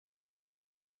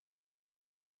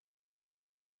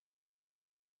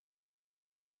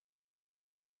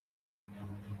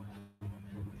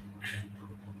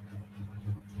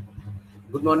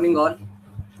Good morning all.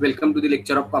 Welcome to the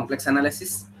lecture of complex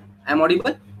analysis. I am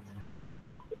audible?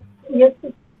 Yes,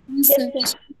 sir.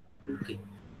 Yes, sir. Okay.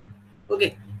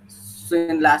 Okay. So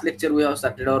in last lecture we have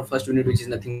started our first unit, which is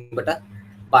nothing but a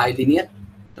bilinear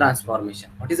transformation.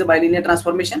 What is a bilinear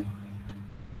transformation?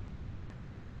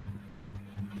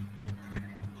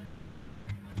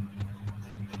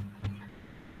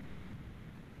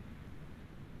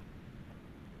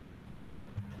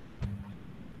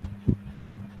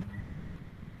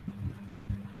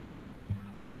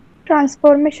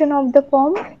 Transformation of the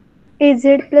form AZ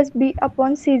plus B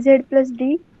upon CZ plus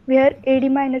D, where AD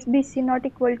minus BC not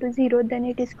equal to 0, then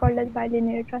it is called as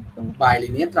bilinear transformation.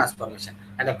 Bilinear transformation.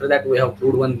 And after that we have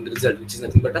proved one result, which is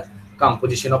nothing but a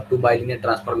composition of two bilinear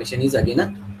transformation is again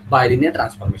a bilinear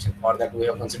transformation. For that we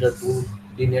have considered two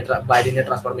bilinear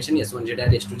transformation S1Z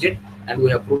and S2Z, and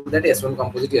we have proved that S1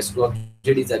 composite S2 of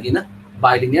Z is again a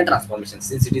bilinear transformation,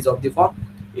 since it is of the form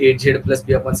 8Z plus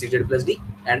B upon CZ plus D,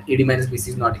 and AD minus BC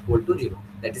is not equal to 0.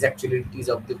 That is actually it is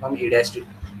of the form A dash Z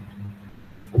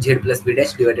plus B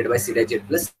dash divided by C dash Z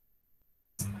plus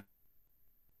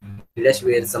D dash,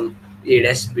 where some A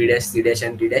dash, B dash, C dash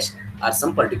and D dash are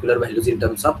some particular values in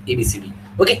terms of ABCD.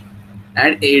 Okay,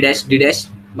 and A dash, D dash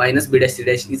minus B dash, C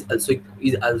dash is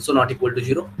also not equal to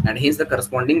 0, and hence the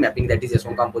corresponding mapping, that is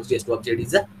S1 composite S2 of Z,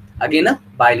 is again a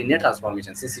bilinear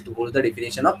transformation, since it holds the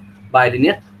definition of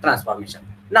bilinear transformation.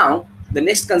 Now the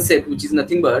next concept, which is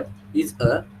nothing but is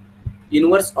a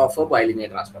inverse of a bilinear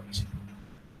transformation.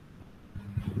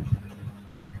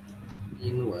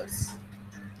 Inverse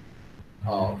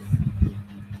of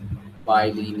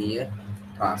bilinear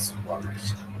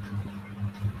transformation.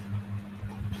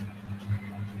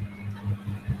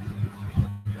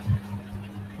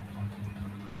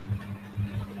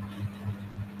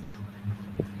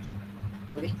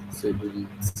 Okay, so it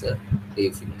is a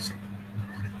definition.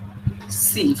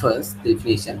 See first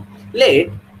definition.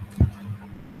 Let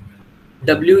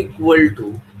W equal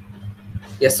to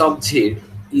S of Z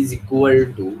is equal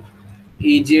to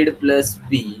AZ plus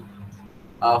B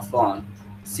upon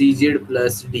CZ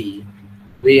plus D,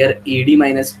 where AD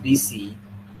minus BC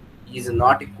is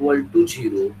not equal to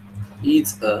 0,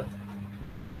 is a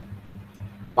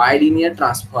bilinear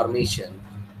transformation.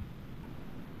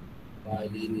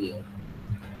 Bilinear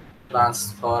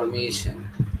transformation.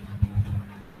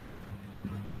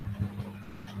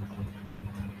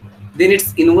 Then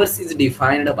its inverse is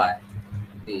defined by,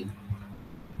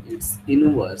 its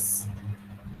inverse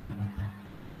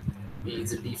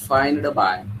is defined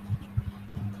by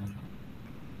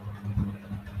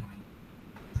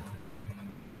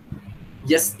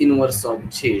S inverse of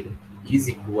Z is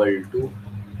equal to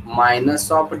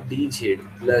minus of dz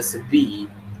plus b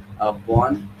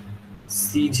upon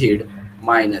cz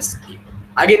minus a.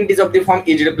 Again it is of the form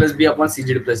az plus b upon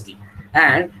cz plus d,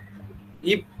 and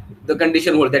if the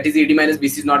condition holds, that is AD minus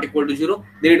BC is not equal to 0,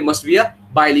 then it must be a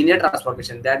bilinear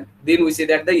transformation. Then we say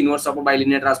that the inverse of a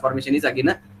bilinear transformation is again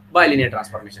a bilinear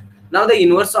transformation. Now the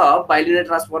inverse of bilinear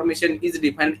transformation is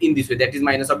defined in this way, that is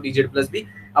minus of dz plus b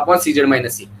upon cz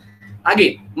minus a.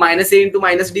 Again minus a into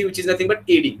minus d, which is nothing but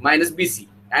AD minus BC,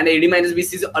 and AD minus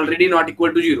BC is already not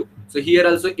equal to 0. So here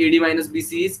also AD minus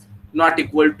BC is not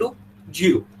equal to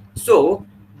 0. So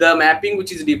the mapping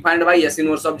which is defined by S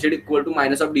inverse of Z equal to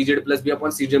minus of dz plus b upon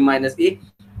cz minus a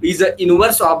is the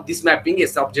inverse of this mapping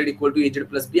S of Z equal to az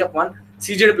plus b upon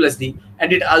cz plus d,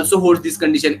 and it also holds this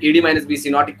condition AD minus BC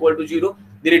not equal to 0,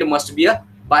 then it must be a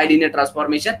bilinear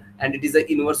transformation, and it is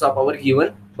the inverse of our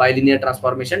given bilinear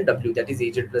transformation W, that is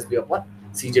az plus b upon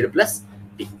cz plus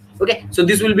d. Okay, so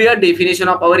this will be a definition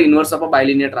of our inverse of a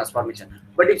bilinear transformation.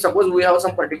 But if suppose we have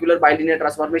some particular bilinear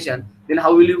transformation, then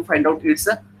how will you find out its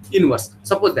inverse?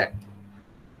 Suppose that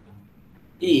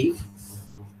if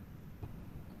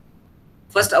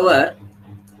first our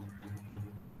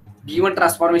given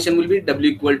transformation will be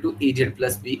W equal to az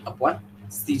plus b upon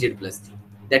cz plus d,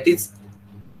 that is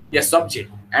S of Z,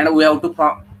 and we have to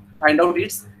find out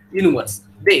its inverse.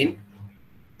 Then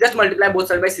just multiply both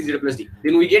sides by cz plus d,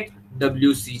 then we get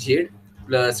WCZ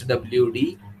plus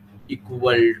WD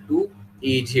equal to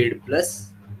AZ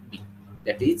plus B,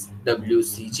 that is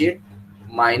WCZ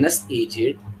minus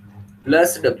AZ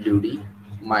plus WD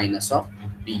minus of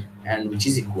B, and which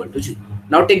is equal to 0.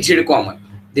 Now take Z common,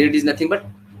 then it is nothing but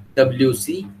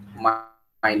WC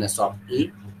minus of A,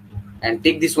 and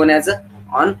take this one as a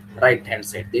on right hand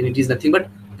side, then it is nothing but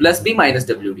plus B minus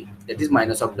WD, that is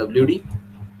minus of WD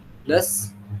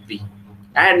plus B,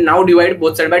 and now divide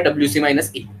both sides by WC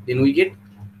minus A, then we get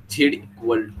Z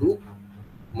equal to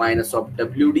minus of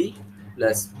WD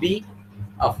plus B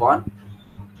upon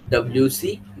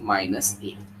WC minus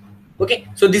A. Okay,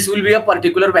 so this will be a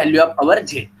particular value of our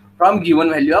Z. from given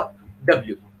value of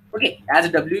w. Okay, as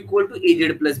w equal to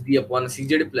az plus b upon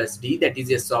cz plus d, that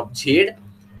is s of z,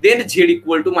 then z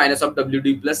equal to minus of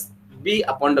wd plus b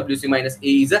upon wc minus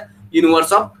a is a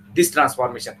inverse of this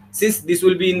transformation. Since this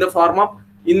will be in the form of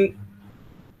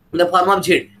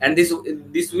z, and this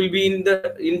will be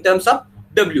in terms of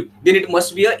w, then it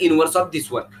must be a inverse of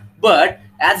this one. But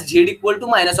as z equal to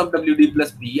minus of wd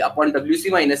plus b upon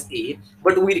wc minus a,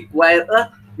 but we require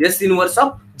a s inverse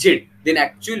of z, then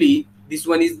actually this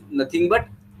one is nothing but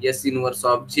s inverse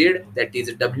of z, that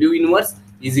is w inverse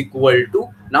is equal to,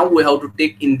 now we have to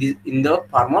take in the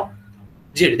form of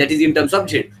z, that is in terms of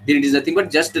z, then it is nothing but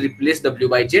just replace w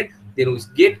by z, then we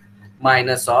get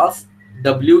minus of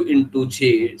w into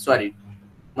z, sorry,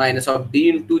 minus of d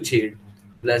into z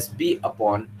plus b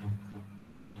upon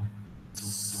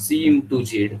c into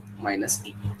z minus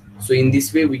e. So in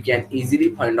this way we can easily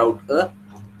find out a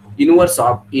inverse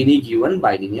of any given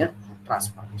bilinear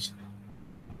transformation.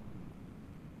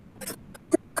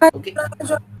 Okay,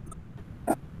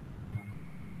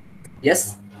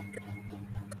 yes,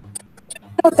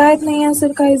 होता येत नाही आहे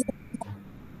sir काही.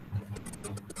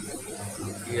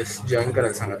 yes, join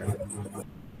करायला सांगा त्यांना.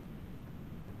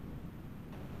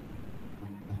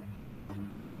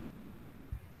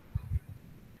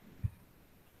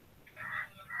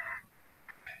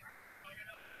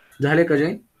 झाले का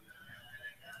join?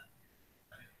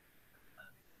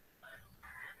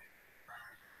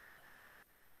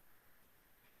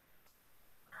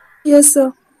 Yes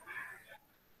sir.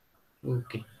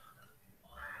 Okay.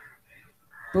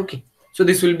 Okay. So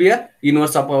this will be a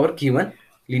inverse of our given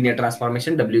linear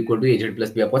transformation w equal to az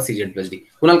plus b upon cz plus d.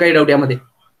 कुणाला काही डाऊट यामध्ये?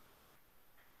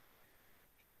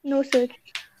 No, sir.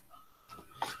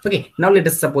 Okay, now let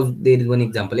us suppose there is one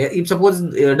example. If suppose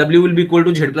w will be equal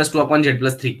to z plus 2 upon z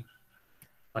plus 3.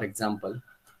 For example,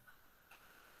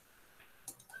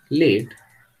 let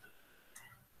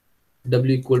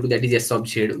w equal to, that is s of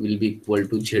z, will be equal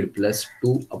to z plus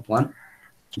 2 upon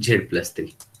z plus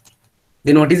 3.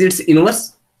 Then what is its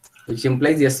inverse? Which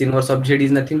implies s inverse of z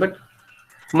is nothing but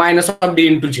minus of d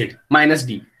into z, minus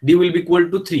d. D will be equal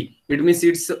to 3. It means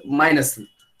it's minus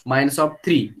of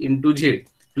 3 into z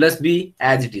plus b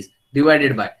as it is,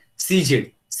 divided by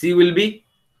cz. C will be,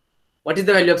 what is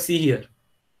the value of c here?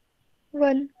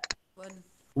 1.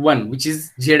 1, which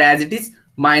is z as it is,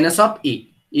 minus of a.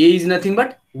 A is nothing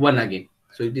but 1 again.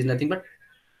 So it is nothing but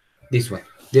this one.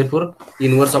 Therefore,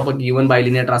 inverse of a given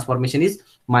bilinear transformation is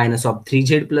minus of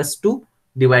 3z plus 2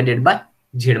 divided by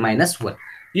z minus 1.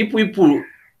 If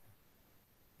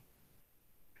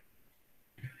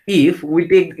we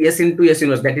take s into s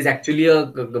inverse, that is actually a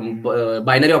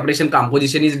binary operation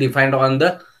composition is defined on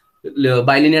the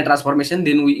bilinear transformation,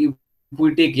 then if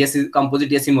we take s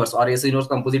composite s inverse or s inverse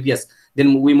composite s,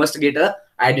 then we must get a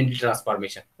identity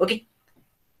transformation. Okay.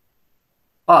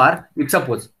 Or if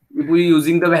suppose if we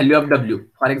using the value of w,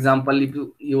 for example, if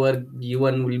your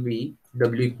given will be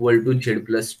w equal to z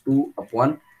plus 2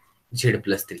 upon z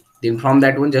plus 3, then from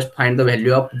that one just find the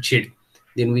value of z,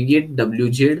 then we get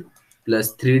wz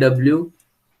plus 3w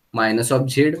minus of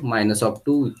z minus of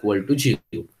 2 equal to 0,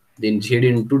 then z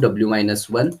into w minus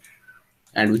 1,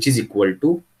 and which is equal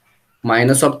to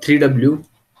minus of 3w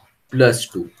plus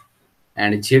 2,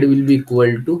 and z will be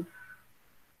equal to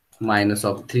minus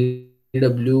of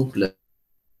 3w plus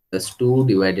 2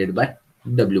 divided by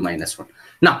w minus 1.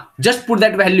 Now just put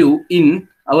that value in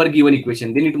our given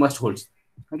equation, then it must hold.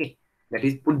 Okay, that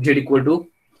is put z equal to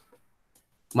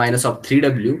minus of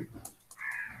 3w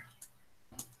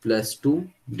plus 2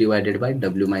 divided by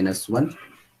w minus 1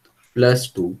 plus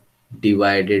 2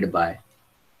 divided by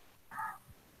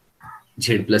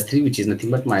z plus 3, which is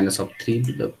nothing but minus of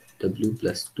 3w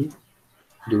plus 2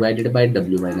 divided by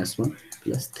w minus 1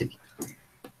 plus 3.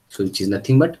 So which is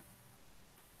nothing but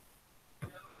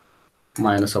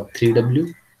minus of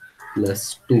 3w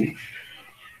plus 2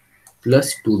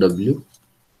 plus 2w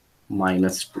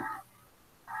minus 2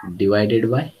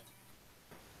 divided by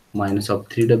minus of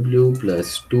 3w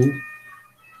plus 2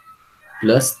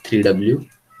 plus 3w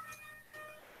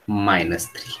minus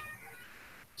 3.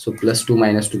 So plus 2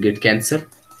 minus 2 get cancelled.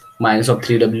 Minus of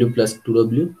 3w plus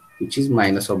 2w, which is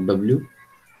minus of w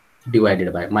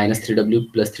divided by minus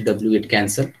 3w plus 3w get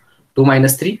cancelled. 2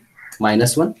 minus 3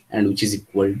 minus 1, and which is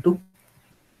equal to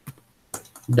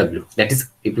w. That is,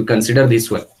 if you consider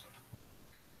this one,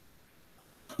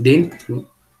 then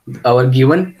our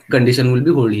given condition will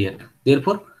be hold here.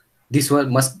 Therefore, this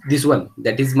one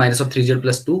that is minus of 3z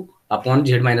plus 2 upon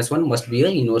z minus 1 must be a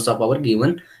inverse of our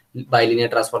given bilinear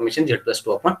transformation z plus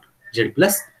 2 upon z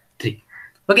plus 3.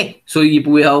 Okay, so if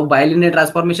we have bilinear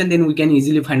transformation, then we can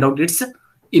easily find out its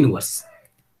inverse.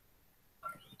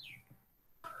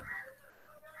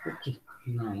 Okay,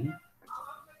 now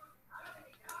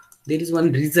there is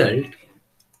one result.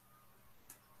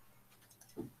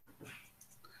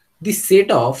 The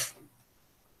set of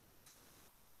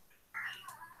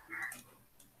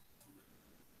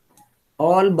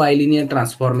all bilinear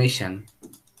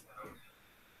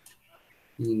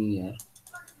linear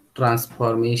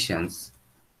transformations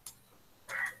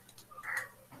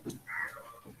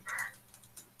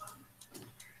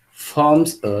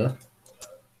forms a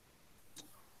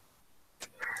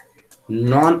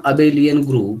non-abelian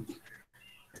group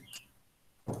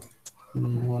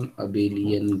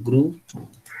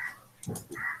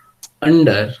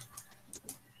under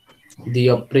the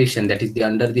operation, that is the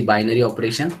under the binary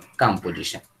operation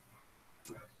composition,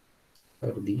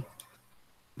 or the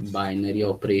binary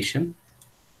operation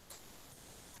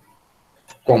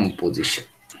composition.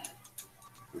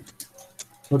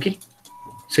 Okay,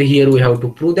 so here we have to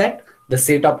prove that the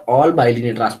set of all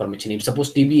bilinear transformation, if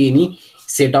suppose T be any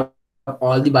set of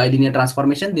all the bilinear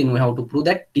transformation, then we have to prove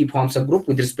that T forms a group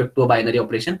with respect to a binary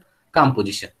operation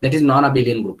composition, that is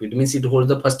non-abelian group. It means it holds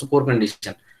the first four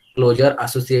condition: closure,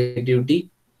 associativity,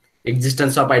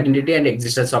 existence of identity, and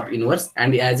existence of inverse.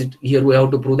 And as it here we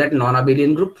have to prove that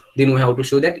non-abelian group, then we have to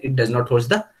show that it does not hold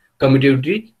the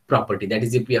commutativity property. That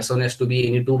is, if S1 has to be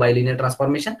any two bilinear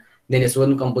transformation, then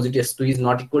S1 composite S2 is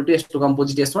not equal to S2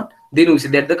 composite S1, then we say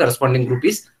that the corresponding group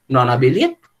is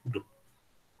non-abelian group.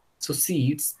 So see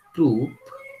its proof.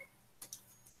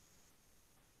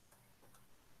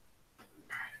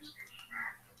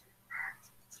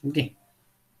 Okay,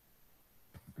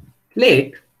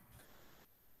 let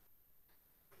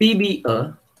P be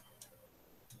a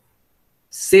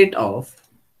set of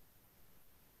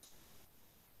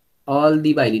all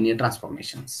the bilinear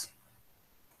transformations.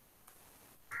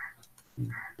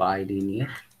 Bilinear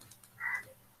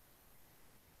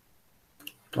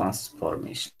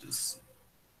transformations.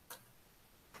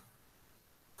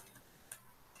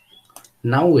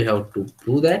 Now we have to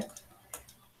prove that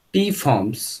T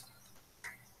forms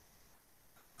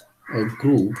a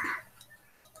group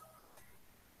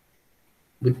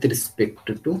with respect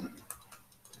to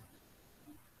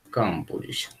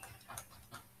composition.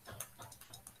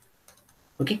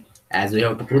 Okay, as we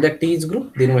have to prove that T is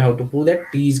group, then we have to prove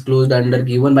that T is closed under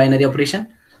given binary operation,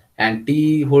 and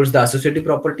T holds the associative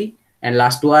property, and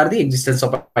last two are the existence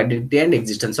of identity and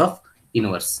existence of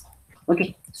inverse.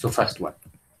 Okay, so first one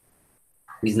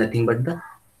is nothing but the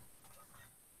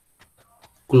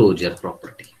closure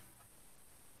property.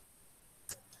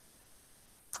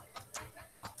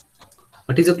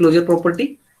 What is a closure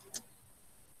property?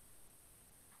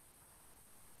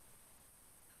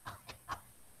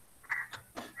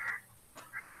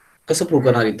 कसं prove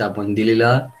करणार इथं आपण दिलेला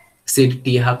set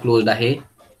T हा closed आहे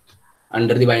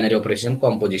under the binary operation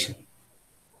composition.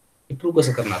 Hey prove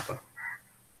कसं करणार आपण?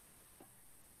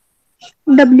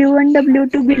 W1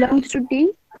 W2 belongs to T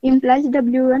implies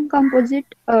W1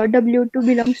 composite W2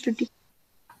 belongs to T.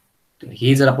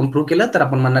 हे जर आपण प्रूव्ह केलं तर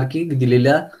आपण म्हणणार की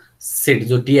दिलेला सेट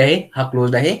जो टी आहे हा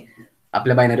क्लोज्ड आहे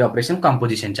आपल्या binary operation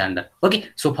कॉम्पोजिशनच्या under. Okay,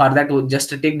 so for that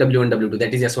just take W1 W2,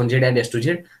 that is S1Z and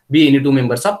S2Z be any two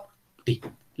members of T.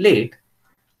 Let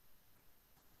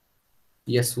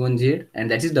S1Z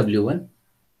and that is W1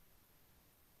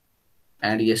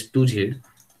 and S2Z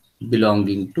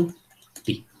belonging to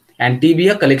T, and T be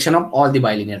a collection of all the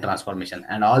bilinear transformation,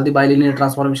 and all the bilinear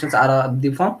transformations are of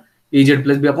the form Az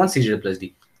plus B upon Cz plus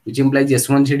D, which implies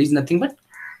S1Z is nothing but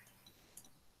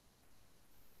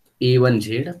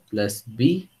A1Z plus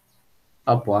B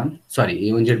upon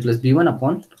A1Z plus B1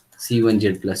 upon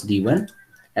C1Z plus D1.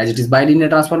 As it is bilinear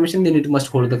transformation, then it must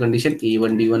hold the condition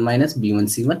A1 D1 minus B1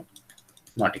 C1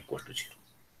 not equal to 0,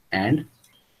 and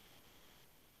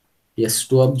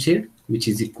S2 of Z, which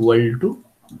is equal to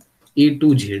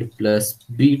A2Z plus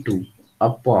B2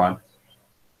 upon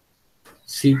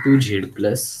C2Z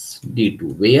plus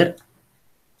D2, where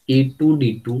A2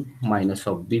 D2 minus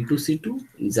of B2 C2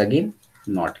 is again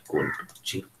not equal to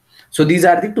 0. So these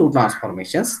are the two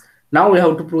transformations. Now we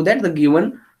have to prove that the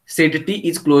given set T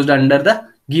is closed under the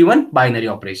given binary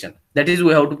operation. That is,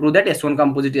 we have to prove that S1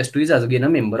 composite S2 is again a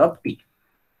member of T.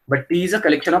 But T is a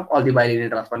collection of all the bilinear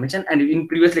transformation, and in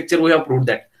previous lecture we have proved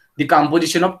that the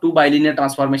composition of two bilinear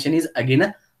transformation is again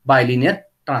a bilinear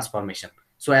transformation.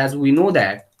 So as we know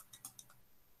that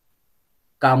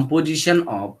composition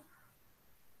of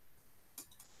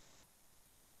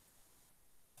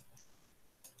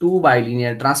two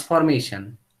bilinear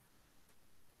transformation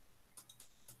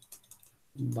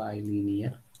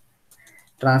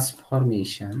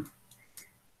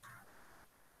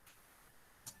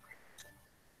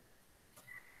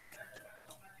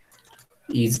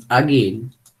is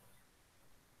again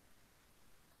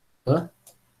a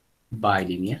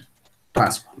bilinear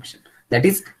transformation. That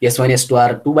is S1 S2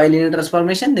 are two bilinear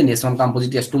transformation, then S1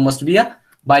 composite S2 must be a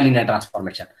bilinear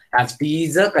transformation. As T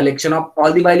is a collection of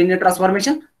all the bilinear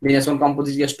transformation, then S1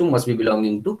 composite S2 must be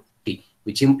belonging to T,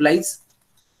 which implies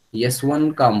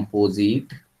S1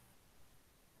 composite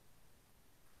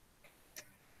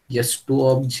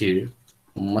S2 of Z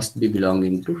must be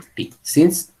belonging to T,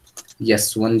 since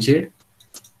S1Z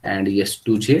and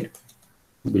S2Z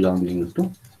belonging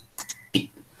to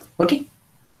T. Okay,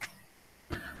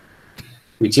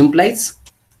 which implies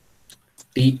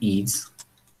T is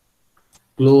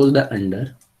closed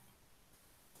under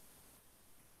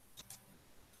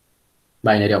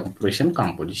binary operation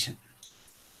composition.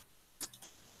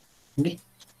 Okay,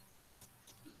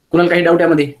 कुणाला काही doubt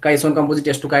यामध्ये? काय S1 composite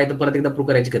S2 काय तर परत एकदा prove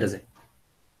करायची गरज आहे?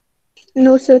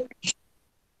 No, sir.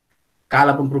 काल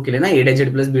आपण प्रूव्ह केले ना, A dash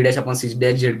Z plus B dash upon C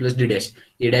dash Z plus D dash.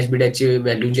 A dash B dash चे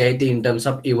व्हॅल्यू जे आहे ते in terms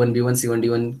of A1 B1 C1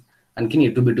 D1 आणखी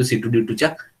A2 B2 C2 D2 च्या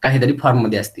काहीतरी फॉर्म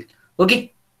मध्ये असतील. Okay,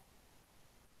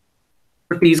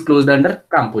 T is closed under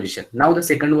composition. Now the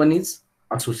second one is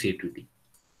associativity.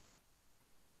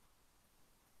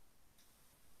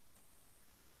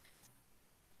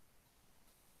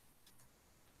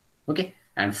 Okay,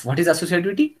 and what is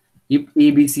associativity? If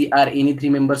A, B, C are any three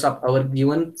members of our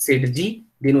given set G,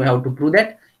 then we have to prove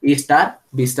that A star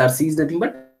B star C is nothing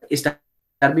but A star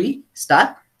B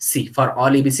star C for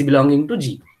all ABC belonging to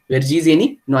G, where G is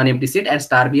any non-empty set and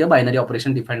star be a binary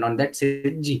operation defined on that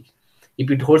set G. If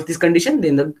it holds this condition,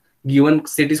 then the given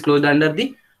set is closed under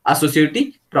the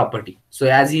associativity property. So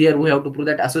as here we have to prove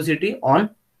that associativity on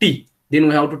T, then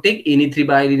we have to take any three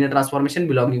bilinear transformation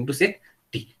belonging to set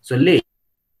T. So let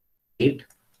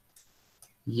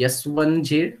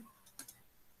S1Z,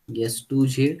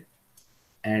 S2Z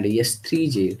and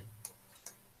S3Z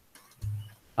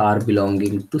are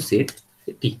belonging to set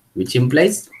T, which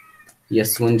implies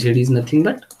S1Z is nothing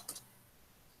but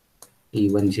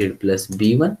A1Z plus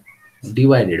B1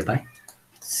 divided by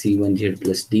C1Z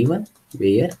plus D1,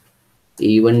 where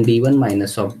A1 D1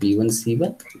 minus of B1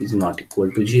 C1 is not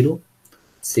equal to 0.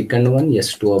 Second one,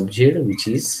 S2 of Z, which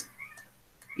is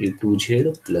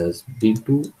A2Z plus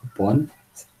B2 upon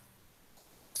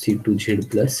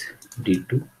C2Z plus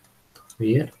D2,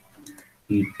 where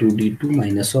E2 D2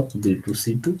 minus of B2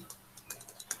 C2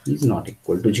 is not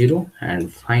equal to 0.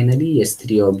 And finally,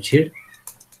 S3 of Z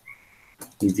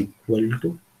is equal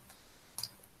to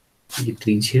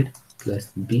E3Z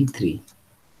plus B3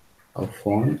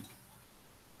 upon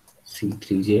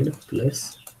C3Z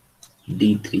plus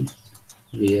D3,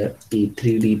 where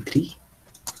A3 D3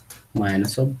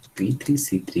 minus of B3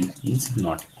 C3 is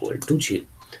not equal to 0,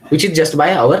 which is just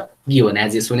by our given.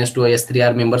 As S1 S2 S3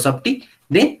 are members of T,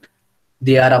 then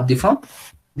they are of the form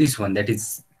this one, that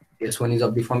is S1 is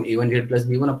of the form A1Z plus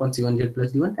B1 upon C1Z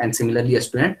plus D1, and similarly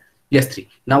S2 and S3.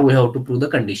 Now we have to prove the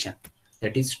condition,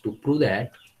 that is to prove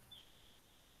that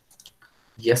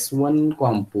S1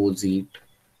 composite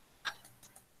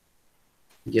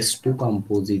S2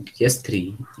 composite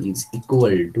S3 is equal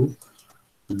to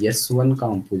S1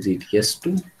 composite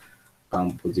S2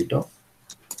 composite of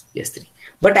S3.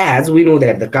 But as we know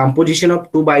that the composition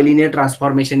of two bilinear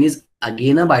transformation is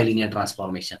again a bilinear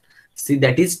transformation. See,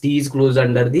 that is T is closed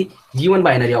under the given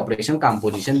binary operation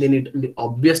composition, then it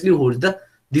obviously holds the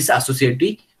this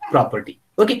associativity property.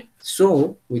 Okay,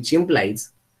 so which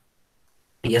implies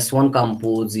S1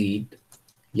 composite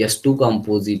S2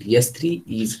 composite S3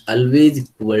 is always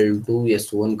equal to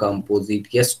S1 composite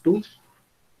S2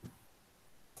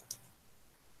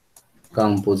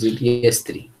 composite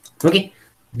S3. Okay,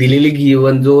 दिलेली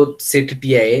given जो set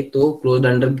T आहे तो closed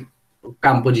under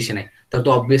composition आहे, तर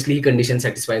तो obviously ही condition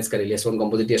satisfy करेल S1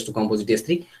 composite S2 composite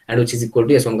S3 and which is equal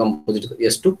to S1 composite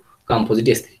S2 composite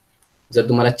S3. जर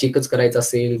तुम्हाला चेकच करायचं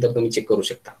असेल तर तुम्ही चेक करू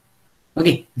शकता.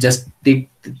 Okay, just take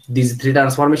these three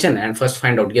transformation and first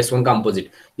find out S1 composite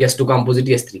S2 composite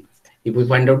S3. If we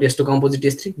find out S2 composite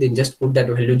S3, then just put that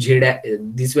value Z,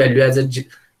 this value as a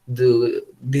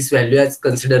this value as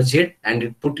consider Z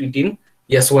and put it in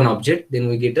S1 object, then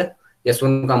we get a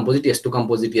S1 composite S2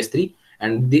 composite S3.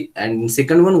 And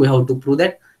second one we have to prove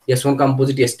that S1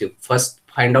 composite S2. First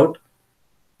find out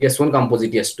S1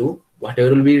 composite S2,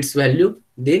 whatever will be its value,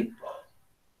 then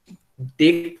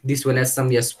take this one as some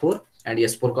S4 and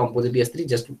S4 composite S3.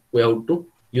 Just we have to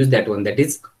use that one, that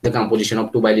is the composition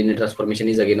of two bilinear transformation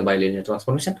is again a bilinear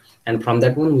transformation, and from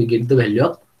that one we get the value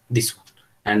of this one,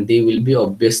 and they will be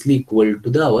obviously equal to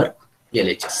the our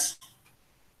LHS.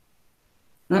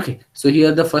 Okay, so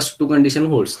here the first two condition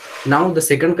holds. Now the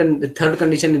the third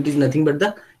condition, it is nothing but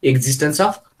the existence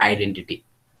of identity.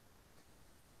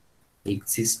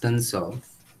 Existence of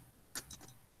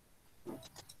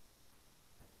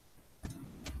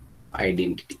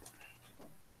identity.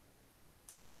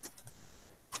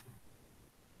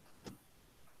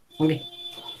 Okay,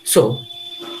 so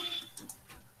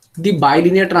the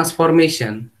bilinear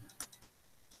transformation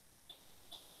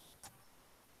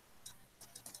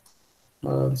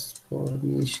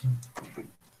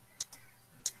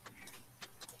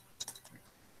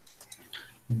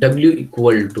W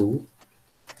equal to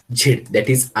Z, that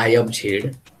is I of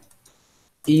Z,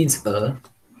 is a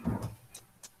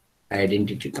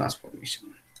identity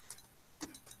transformation.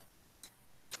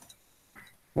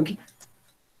 Okay,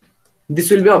 this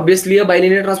will be obviously a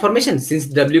bilinear transformation, since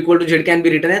W equal to Z can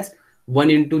be written as 1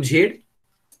 into Z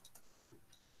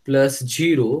plus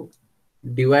 0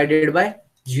 divided by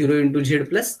 0 into Z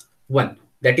plus 1.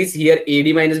 That is, here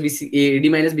AD minus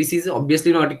BC is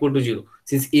obviously not equal to 0,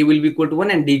 since A will be equal to 1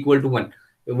 and D equal to 1.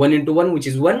 1 into 1, which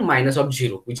is 1, minus of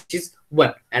 0, which is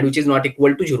 1, and which is not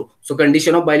equal to 0. So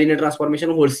condition of bilinear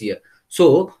transformation holds here.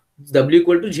 So W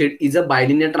equal to Z is a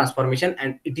bilinear transformation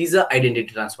and it is a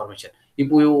identity transformation.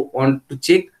 If we want to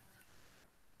check,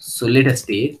 so let us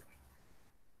take,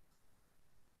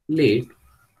 let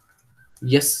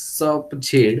S of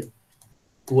Z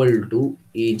equal to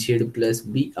Az plus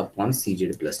B upon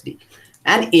Cz plus D,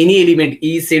 and any element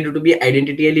E is said to be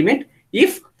identity element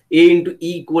if A into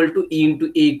E equal to E into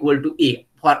A equal to A.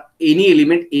 For any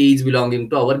element A is belonging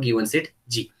to our given set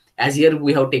G. As here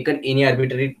we have taken any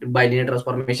arbitrary bilinear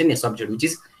transformation S of Z, which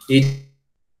is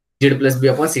Az plus B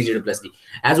upon Cz plus D.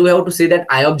 As we have to say that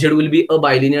I of Z will be a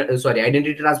bilinear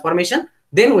identity transformation,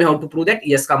 then we have to prove that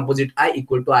S composite I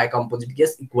equal to I composite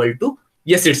S equal to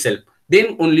S itself.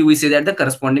 Then only we say that the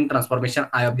corresponding transformation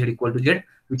I of Z equal to Z,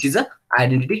 which is a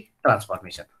identity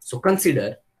transformation. So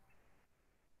consider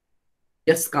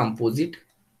S composite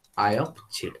I of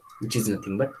Z, which is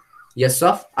nothing but S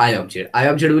of I of Z. I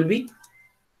of Z will be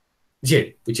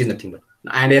Z, which is nothing but,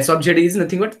 and S of Z is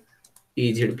nothing but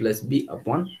Az plus B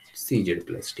upon Cz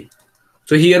plus D.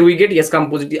 So here we get S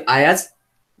composite I as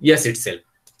S itself.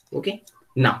 Okay,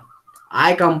 now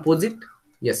I composite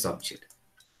S of Z.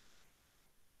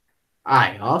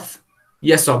 I of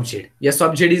S of Z. S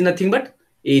of Z is nothing but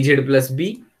Az plus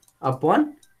B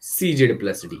upon Cz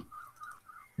plus D.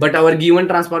 But our given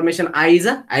transformation I is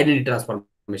a identity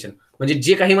transformation. म्हणजे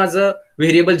जे काही माझं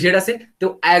variable Z असेल तो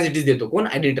as it is देतो कोण,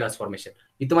 identity transformation.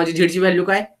 इथं माझी Z ची व्हॅल्यू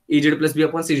काय, Az plus B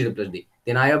upon Cz plus D.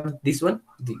 Then I of this one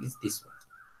is this one,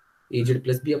 Az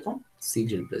plus B upon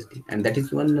Cz plus D, and that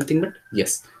is one nothing but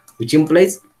yes, which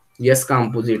implies S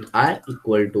composite I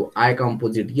equal to I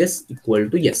composite S equal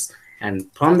to yes. And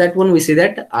from that one we say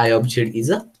that I of Z is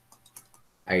a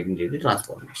identity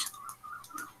transformation.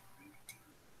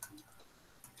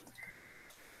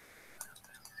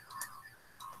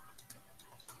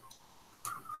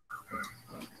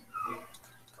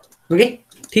 Okay,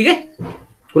 ठीक आहे.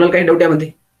 कुणाला काही doubt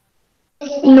यामध्ये?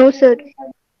 No, sir.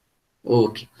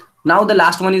 Okay, now the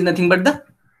last one is nothing but the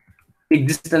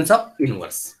existence of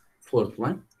inverse. Fourth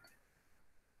one,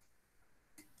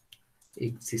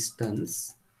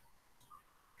 existence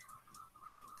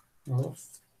of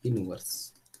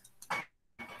inverse.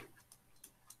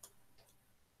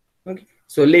 Okay,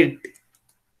 so let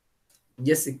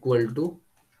S equal to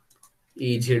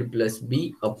Az plus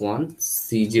B upon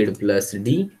Cz plus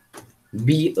D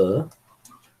be a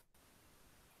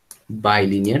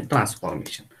bilinear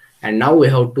transformation, and now we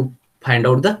have to find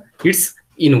out the its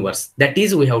inverse. That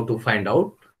is, we have to find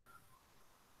out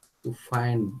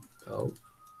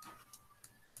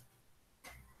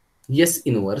S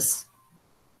inverse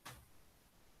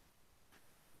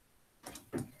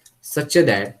such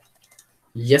that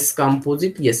S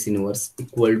composite S inverse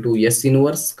equal to S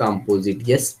inverse composite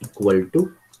S equal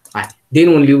to I. Then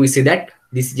only we say that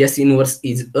this S inverse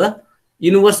is a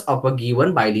inverse of a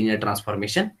given bilinear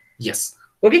transformation. Yes.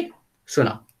 Okay. So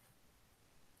now,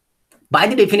 by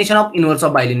the definition of inverse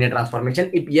of bilinear transformation,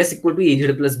 if S equal to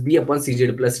Az plus B upon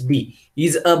Cz plus D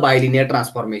is a bilinear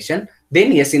transformation,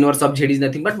 then S inverse of Z is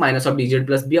nothing but minus of dz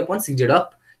plus B upon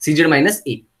Cz minus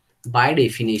A. By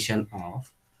definition of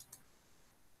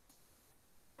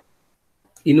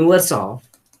inverse of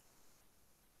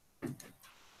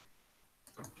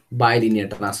bilinear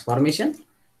transformation,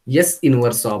 S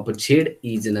inverse of Z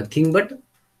is nothing but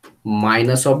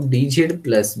minus of dz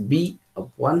plus B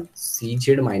upon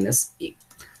Cz minus A.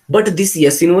 But this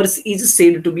S inverse is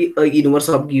said to be a inverse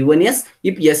of given S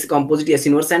if S composite S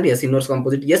inverse and S inverse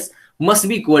composite S must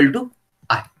be equal to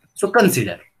I. So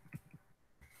consider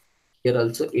here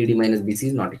also AD minus BC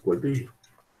is not equal to 0.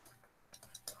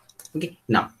 Okay,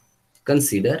 now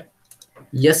consider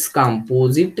S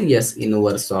composite S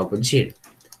inverse of Z,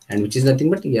 and which is nothing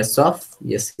but S of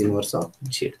S inverse of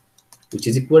Z, which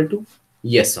is equal to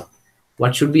S of.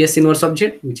 What should be S inverse of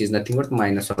Z, which is nothing but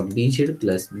minus of dz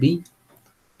plus b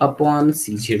upon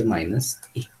cz minus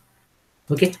a.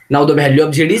 Okay, now the value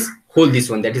of z is whole this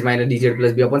one, that is minus dz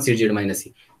plus b upon cz minus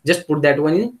a. Just put that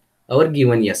one in our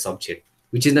given S of Z,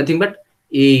 which is nothing but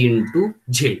a into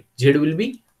z. Z will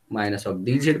be minus of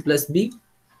dz plus b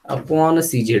upon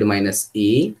cz minus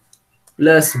a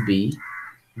plus b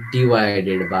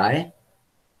divided by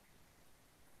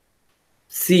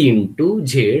c into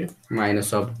z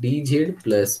minus of dz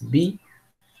plus b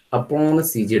upon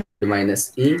cz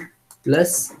minus a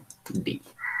plus d.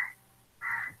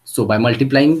 So by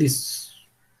multiplying these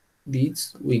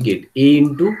we get a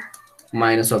into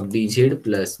minus of dz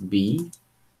plus b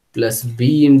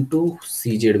into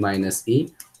cz minus a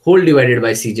whole divided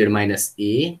by cz minus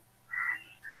a,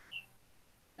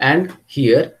 and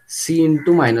here c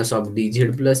into minus of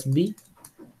dz plus b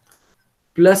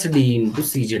plus d into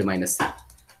cz minus a.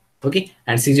 Okay,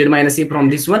 and cz minus a from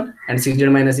this one and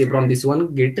cz minus a from this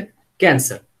one get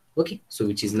cancel. Okay, so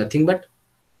which is nothing but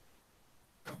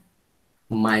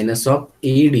minus of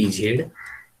a dz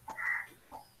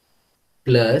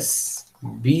plus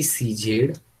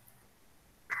bcz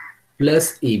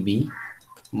plus ab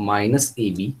minus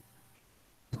ab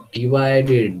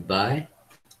divided by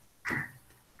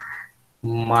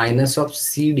minus of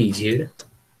cdz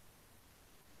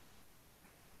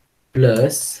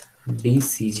plus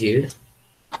dcz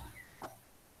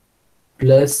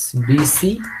plus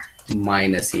bc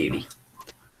minus ad.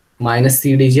 Minus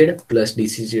cdz plus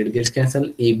dcz gets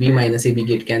cancelled, ab minus ab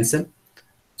get cancelled,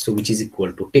 so which is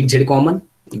equal to, take z common,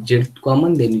 if z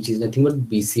common then which is nothing but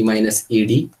bc minus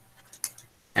ad,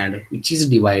 and which is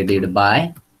divided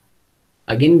by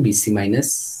again bc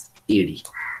minus ad.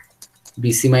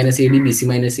 bc minus ad, bc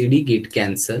minus ad get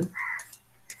cancelled,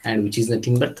 and which is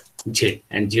nothing but z,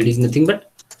 and z is nothing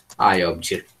but I of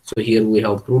z. So here we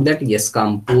have proved that yes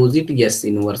composite yes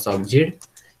inverse of z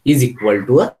is equal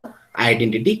to a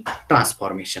identity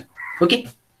transformation. Okay,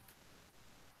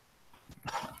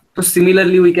 so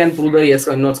similarly we can prove the yes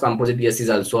inverse composite yes is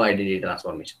also identity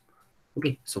transformation.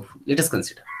 Okay, so let us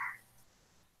consider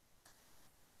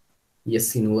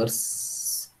yes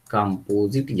inverse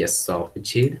composite yes of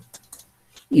z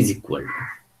is equal to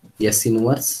yes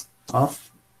inverse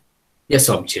of yes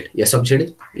of z. Yes of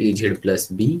z is z plus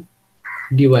b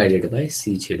divided by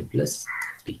cz plus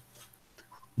d.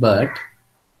 But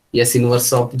yes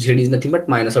inverse of z is nothing but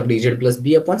minus of dz plus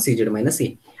b upon cz minus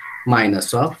a,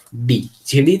 minus of d.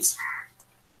 Z is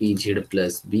ez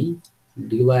plus b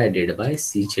divided by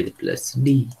cz plus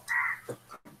d,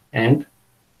 and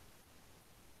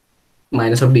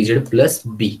minus of dz plus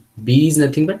b. B is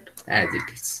nothing but as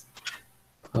it is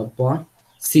upon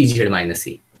cz minus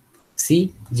a.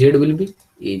 C z will be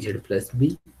az plus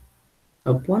b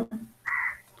upon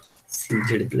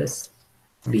cz plus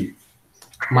d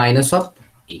minus of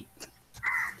a,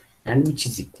 and which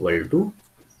is equal to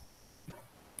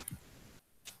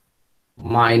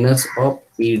minus of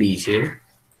adz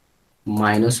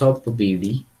minus of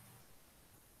bd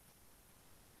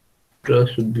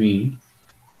plus b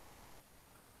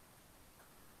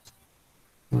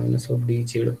minus of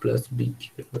dz plus b,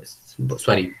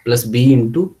 sorry, plus b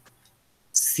into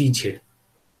cz,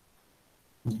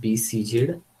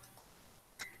 bcz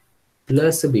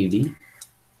plus bd,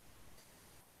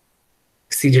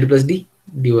 cz plus d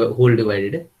whole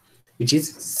divided, which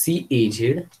is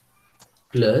caz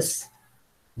plus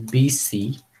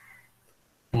bc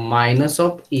minus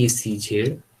of acz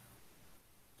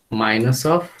minus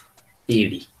of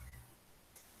ad,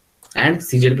 and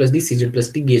cz plus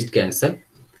d gets cancelled.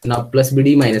 Now plus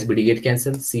bd minus bd get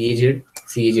cancelled,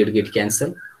 caz get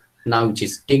cancelled. Now which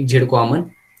is take z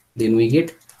common, then we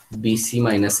get bc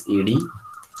minus ad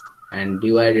and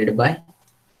divided by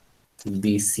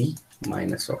bc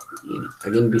minus of ad.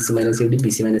 Again bc minus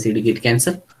ad get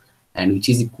cancelled, and which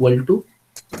is equal to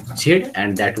z,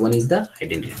 and that one is the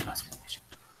identity transformation.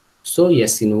 So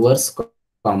yes inverse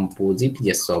composite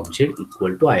yes of z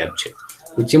equal to I of z,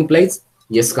 which implies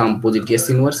yes composite yes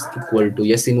inverse equal to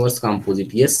yes inverse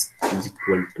composite yes is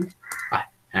equal to I,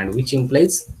 and which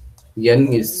implies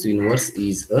n is inverse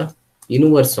is a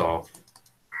inverse of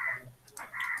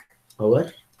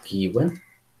our given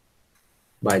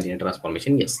bilinear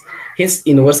transformation. Yes, hence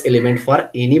inverse element for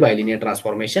any bilinear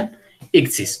transformation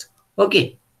exists.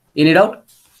 Okay, any doubt?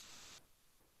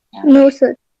 No,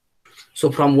 sir. So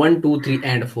from 1 2 3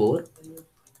 and 4,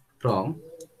 from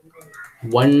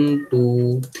 1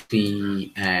 2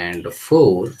 3 and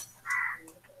 4,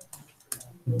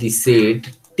 the set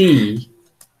T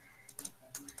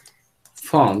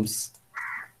forms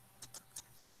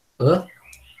a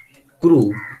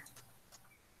group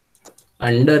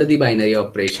under the binary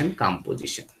operation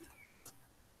composition.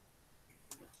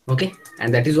 Okay,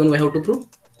 and that is one way how to prove.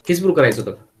 H prove करायचं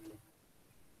होतं.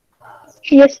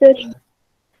 Yes, sir.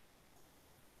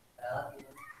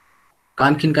 का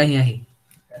आणखीन काही आहे?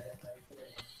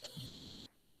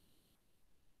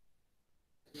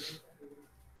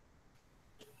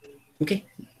 Okay,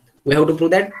 we have to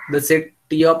prove that the set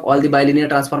T of all the bilinear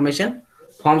transformation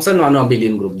forms a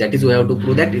non-abelian group. That is, we have to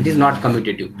prove that it is not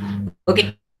commutative.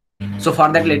 Okay, so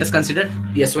for that, let us consider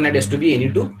S1 and S2 be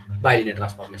any two bilinear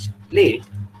transformation. Let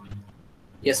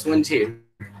S1Z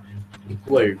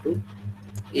equal to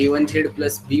A1Z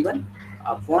plus B1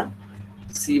 upon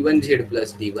C1Z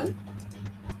plus D1,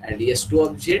 and S2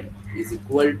 of Z is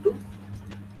equal to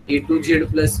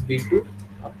A2Z plus B2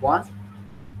 upon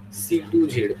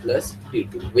C2Z plus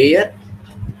D2, where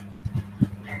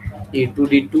A2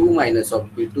 D2 minus of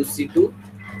B2 C2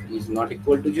 is not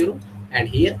equal to 0, and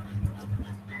here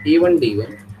A1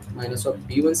 D1 minus of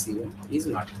B1 C1 is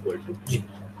not equal to 0.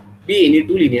 Be any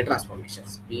two linear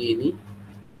transformations. Be any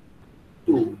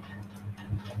two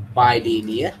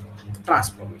bilinear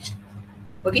transformation.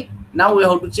 Okay. Now we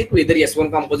have to check whether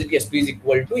S1 composite S2 is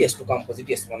equal to S2 composite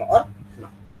S1 or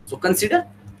not. So consider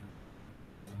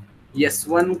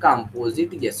S1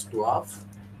 composite S2 of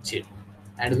Z,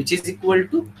 and which is equal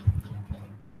to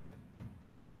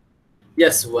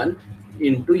S1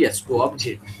 into S2 of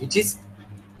Z, which is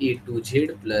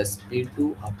A2Z plus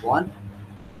B2 upon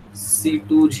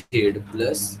C2Z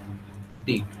plus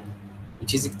D2,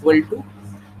 which is equal to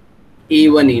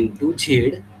A1 into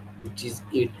Z, which is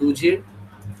A2Z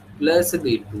plus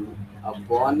B2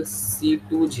 upon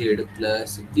C2Z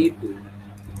plus D2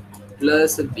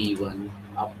 plus B1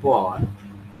 upon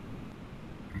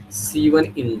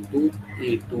C1 into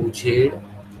A2Z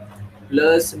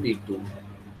plus B2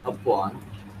 upon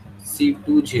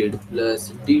C2Z plus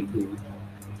D2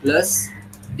 plus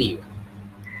D1.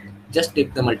 Just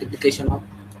take the multiplication of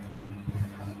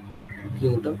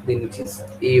then which is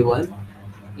A1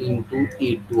 into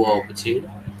A2 of Z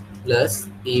plus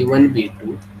A1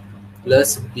 B2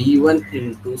 plus B1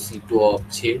 into C2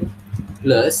 of Z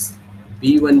plus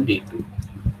B1 D2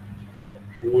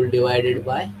 whole divided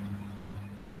by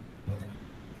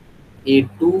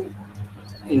A2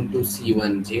 into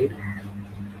C1 Z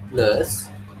plus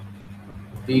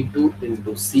B2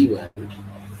 into C1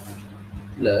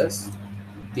 plus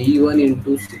B1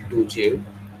 into C2 Z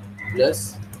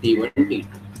plus D1 D2.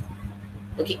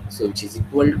 Okay, so which is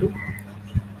equal to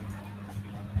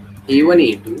A1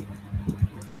 A2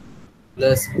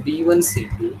 plus B1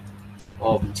 C2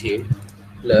 of Z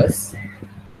plus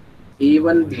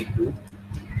A1 B2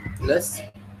 plus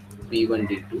B1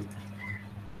 D2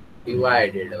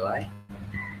 divided by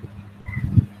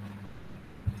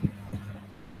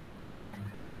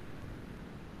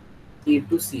A2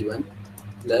 C1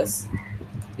 plus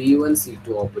B1 C2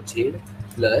 of Z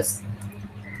plus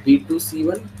B2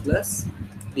 C1 plus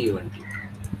D1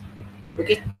 D2.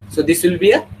 Okay, so this will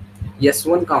be a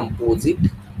S1 composite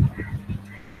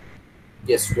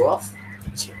S2 of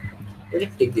Z. Okay,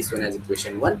 take this one as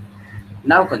equation 1.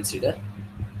 Now consider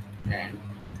and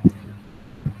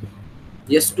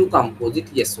S2 composite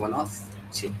S1 of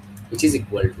Z, which is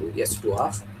equal to S2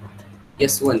 of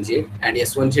S1Z, and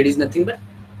S1Z is nothing but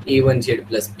A1Z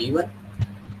plus B1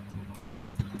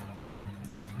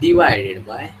 divided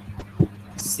by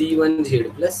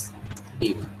C1Z plus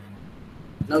D1.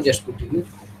 Now just put in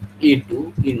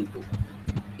A2 into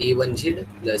A1Z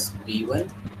plus B1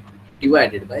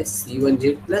 divided by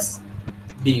C1Z plus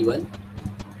D1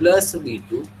 plus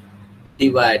B2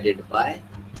 divided by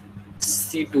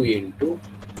C2 into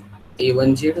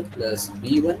A1Z plus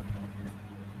B1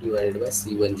 divided by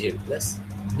C1Z plus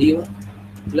D1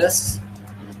 plus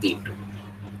D2.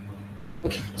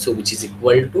 Okay, so which is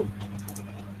equal to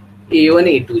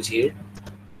A1 A2Z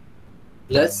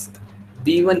plus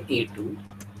B1 A2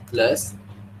 plus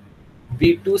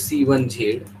B2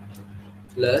 C1Z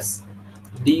plus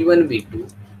D1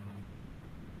 B2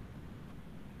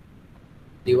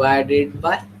 divided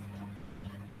by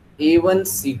A1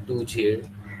 C2Z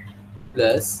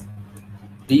plus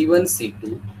B1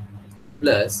 C2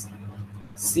 plus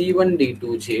C1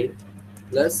 D2Z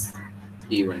plus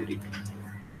D1 D2.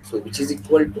 So which is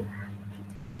equal to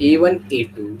A1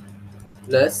 A2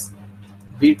 plus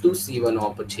B2 C1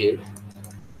 of Z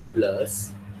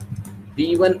plus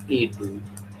B1 A2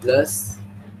 plus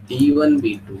D1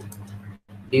 B2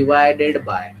 divided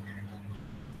by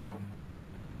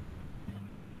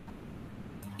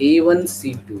A1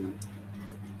 C2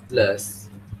 plus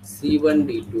C1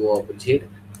 D2 of Z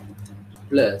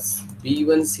plus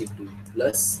B1 C2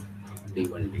 plus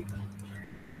D1 D2.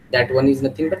 That one is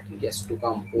nothing but S2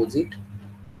 composite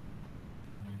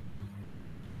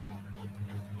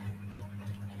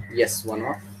Yes, 1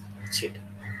 of z.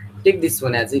 Take this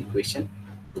one as equation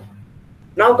 2.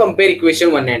 Now compare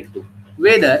equation 1 and 2.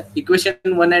 Whether equation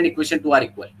 1 and equation 2 are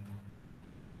equal.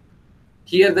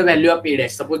 Here the value of a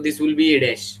dash. Suppose this will be a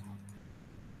dash.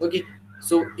 Okay.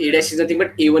 So a dash is nothing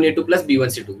but a1 a2 plus b1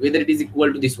 c2. Whether it is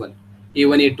equal to this one,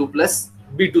 a1 a2 plus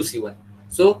b2 c1.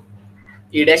 So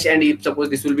a dash and suppose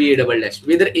this will be a double dash.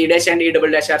 Whether a dash and a double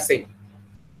dash are same.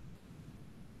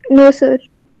 No, sir.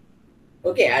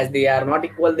 Okay, as they are not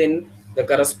equal, then the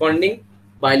corresponding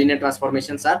bilinear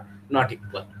transformations are not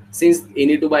equal. Since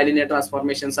any two bilinear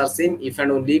transformations are same if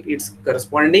and only if its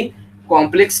corresponding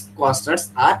complex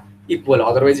constants are equal,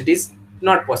 otherwise it is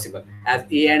not possible. As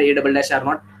a and a double dash are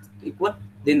not equal,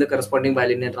 then the corresponding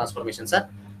bilinear transformations are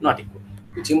not equal,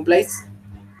 which implies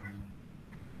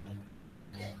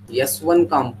S1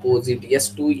 composite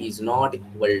S2 is not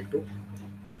equal to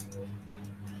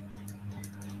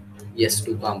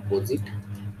S2 composite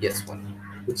S1,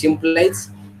 which implies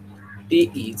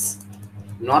T is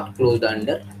not closed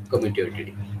under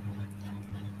commutativity.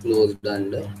 Closed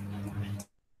under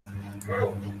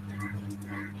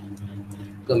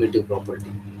commutative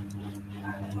property.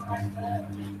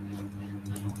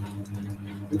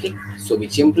 Okay, so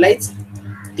which implies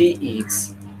T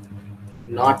is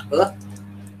not a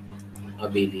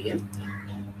abelian.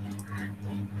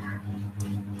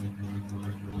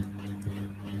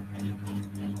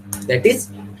 That is,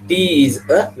 T is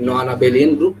a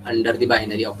non-abelian group under the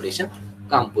binary operation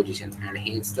composition, and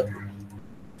hence the proof.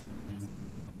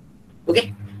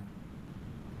 Okay.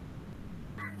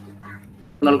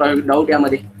 Doubt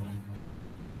यामध्ये?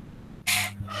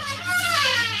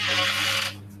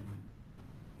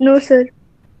 No, sir.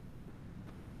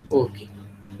 Okay.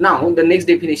 Now the next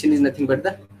definition is nothing but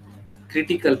the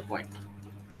critical point.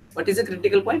 What is a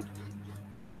critical point?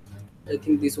 I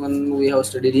think this one we have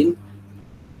studied in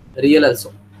real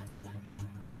also.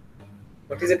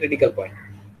 What is a critical point?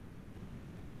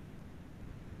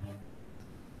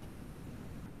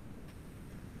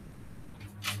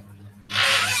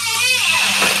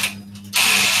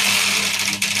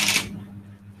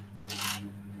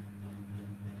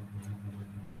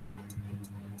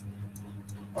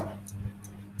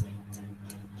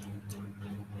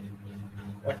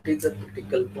 What is a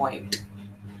critical point?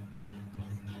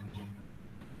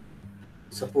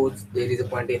 Suppose there is a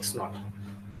point x0.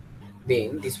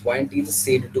 Then this point is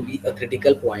said to be a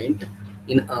critical point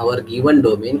in our given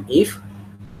domain if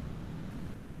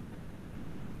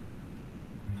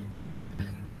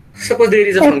suppose there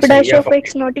is a F function dash of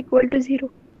x not equal to 0.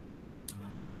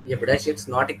 f dash x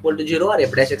not equal to 0 or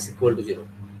f dash x equal to 0?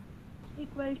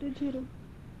 Equal to 0.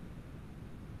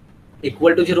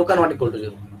 Equal to 0 का not equal to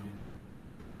 0?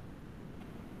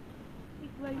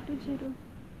 Equal to 0.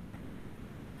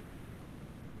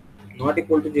 Not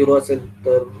equal to 0 असेल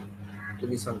तर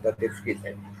तुम्ही सांगता ते चुकीचं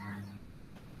आहे.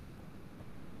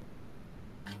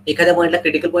 एखाद्या पॉइंटला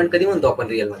क्रिटिकल पॉइंट कधी म्हणतो आपण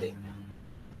रिअल मध्ये?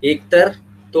 एक तर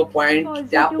तो पॉइंट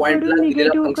त्या पॉइंटला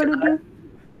दिलेला फंक्शन.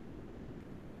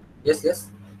 Yes yes.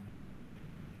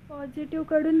 पॉझिटिव्ह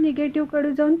कडून निगेटिव्ह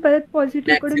कडे जाऊन परत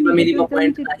पॉझिटिव्ह कडून मॅक्सिमम मिनिमम निगेटिव्ह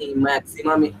पॉइंट नाही,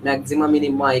 मॅक्सिमम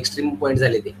मिनिमम एक्स्ट्रीम पॉइंट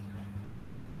झाले ते.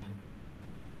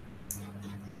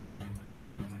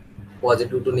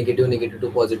 Positive to negative, negative to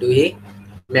positive hey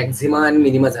maximum आणि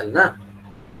मिनिमम झालं ना.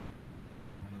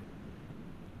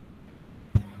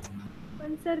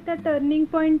 पण सर त्या टर्निंग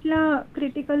पॉइंटला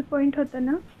क्रिटिकल पॉइंट होतं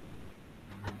ना,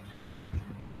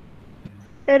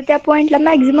 तर त्या पॉइंटला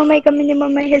मॅक्सिमम आहे का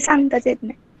मिनिमम आहे हे सांगताच येत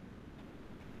नाही.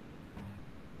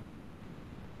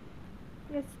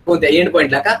 कोणत्या एंड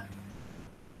पॉइंटला का?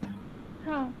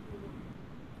 हां.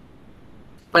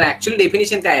 पण ऍक्च्युअल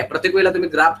डेफिनेशन काय आहे? प्रत्येक वेळेला तुम्ही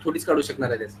ग्राफ थोडीच काढू शकणार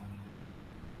आहे त्याचं.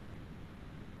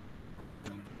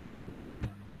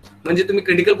 म्हणजे तुम्ही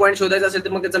क्रिटिकल पॉइंट शोधायचा असेल तर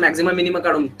मग त्याचा मॅक्सिमम मिनिमम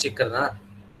काढून चेक करणार.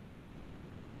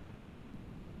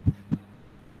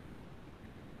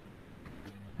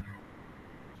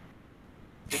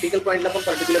 क्रिटिकल पॉइंटला पण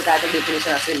पर्टिक्युलर काय तर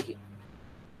डेफिनेशन असेल की.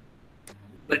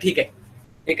 बरं ठीक आहे.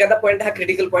 एखादा पॉइंट हा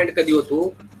क्रिटिकल पॉइंट कधी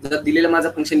होतो? जर दिलेला माझा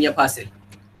फंक्शन एफ असेल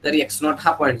तर एक्स नॉट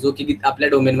हा पॉइंट जो की आपल्या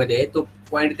डोमेन मध्ये आहे तो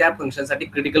पॉइंट त्या फंक्शनसाठी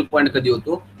क्रिटिकल पॉइंट कधी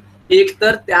होतो? एक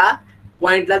तर त्या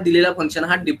पॉइंटला दिलेला फंक्शन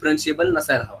हा डिफरन्शिएबल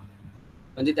नसायला हवा.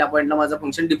 म्हणजे त्या पॉइंटला माझा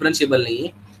फंक्शन डिफरन्शिएबल नाहीये,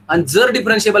 आणि जर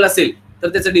डिफरन्शिएबल असेल तर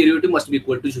त्याचं derivative must be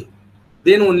equal to 0.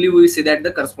 Then only we say that the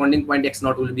corresponding point x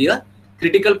not will be a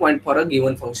critical point for a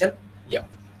given function f.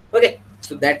 Okay,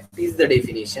 so that is the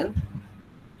definition.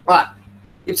 Or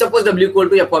if suppose w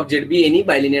equal to f of z be any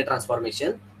bilinear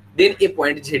transformation, then a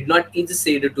point z naught is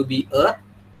said to be a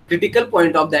critical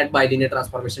point of that bilinear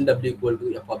transformation w equal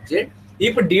to f of z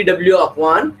if dw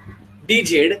upon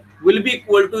dz will be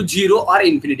equal to 0 or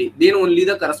infinity. Then only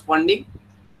the corresponding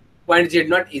point z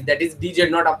naught is, that is dz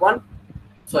naught upon,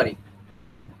 sorry,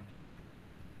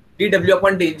 dw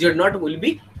upon dz naught will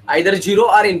be either 0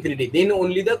 or infinity. Then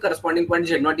only the corresponding point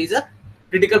z naught is a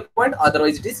critical point,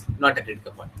 otherwise it is not a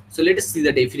critical point. So let us see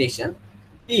the definition.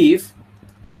 If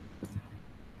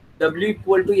w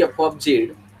equal to f of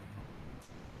z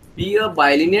be a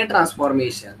bilinear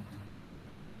transformation,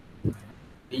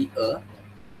 be a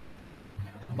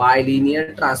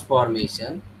bilinear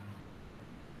transformation,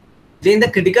 then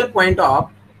the critical point of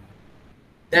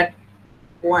that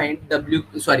point w,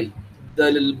 sorry,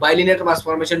 the bilinear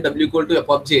transformation w equal to f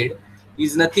of z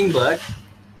is nothing but,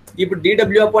 if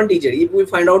dw upon dz, if we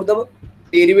find out the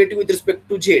derivative with respect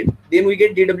to z, then we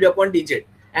get dw upon dz,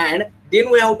 and then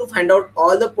we have to find out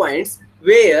all the points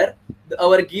where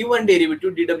our given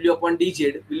derivative dw upon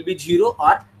dz will be 0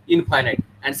 or infinite,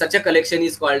 and such a collection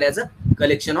is called as a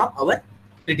collection of our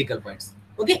critical points.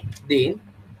 Okay, then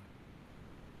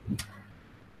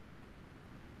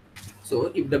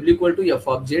so if w equal to f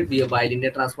of z be a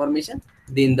bilinear transformation,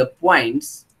 then the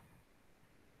points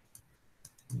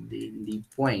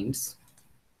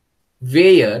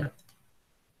where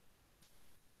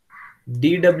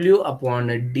dw upon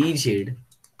dz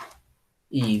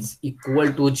is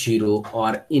equal to 0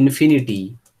 or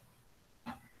infinity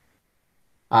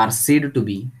are said to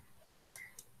be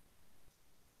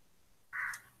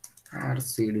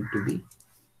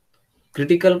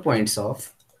critical points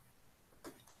of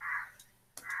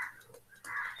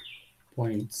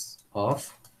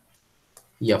f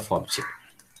of z.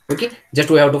 Okay, just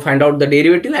we have to find out the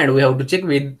derivative, and we have to check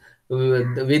with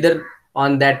whether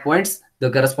on that points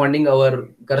the corresponding our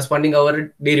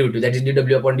derivative, that is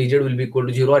dw upon dz, will be equal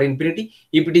to 0 or infinity.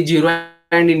 If it is 0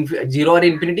 and 0 or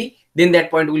infinity, then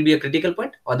that point will be a critical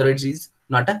point, otherwise it is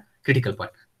not a critical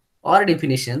point. Or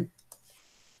definition.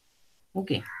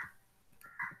 Okay,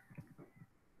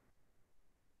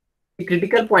 a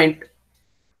critical point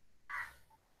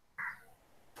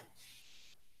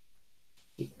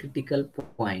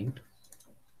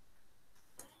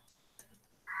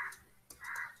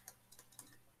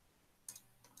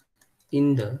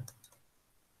in the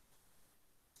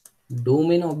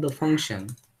domain of the function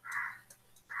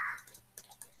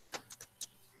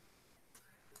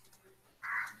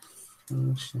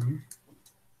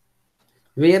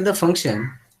where the function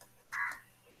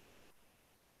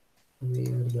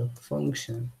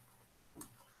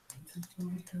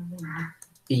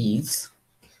is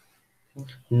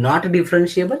not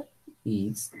differentiable,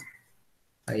 is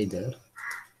either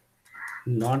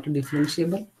not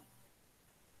differentiable,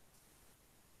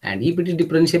 and if it is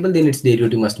differentiable, then its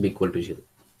derivative must be equal to 0,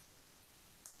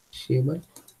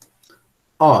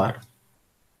 or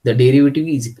the derivative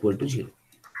is equal to 0.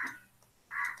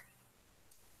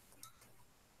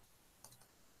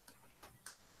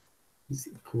 Is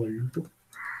equal to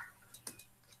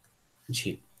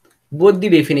 0. Both the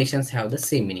definitions have the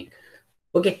same meaning.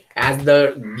 Okay, as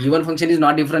the given function is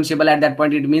not differentiable at that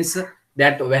point, it means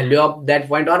that value of that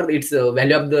point, or its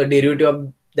value of the derivative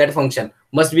of that function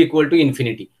must be equal to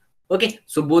infinity. Okay,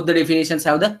 so both the definitions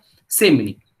have the same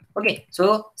meaning. Okay,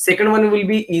 so second one will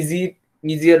be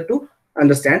easier to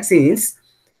understand, since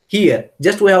here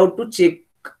just we have to check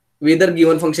whether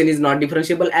given function is not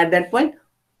differentiable at that point,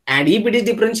 and if it is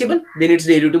differentiable, then its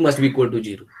derivative must be equal to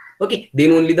 0. Okay,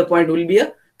 then only the point will be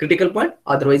a critical point,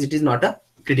 otherwise it is not a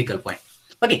critical point.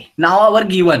 Okay, now our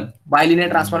given bilinear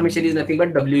transformation is nothing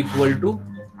but w equal to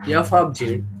f of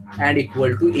z and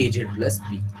equal to az plus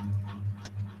b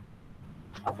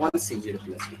upon cz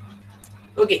plus b.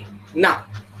 Okay, now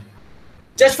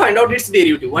just find out its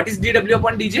derivative. What is dw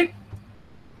upon dz?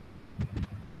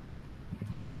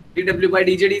 dw by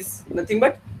dz is nothing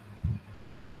but,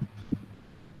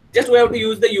 just we have to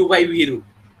use the u by v rule.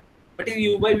 What is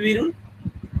u by v rule?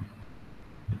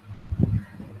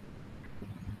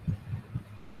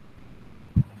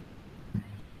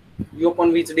 u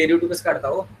upon v च derivative कसं काढता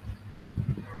हो?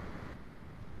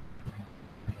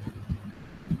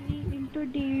 v into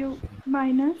du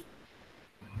minus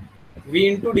v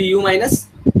into du minus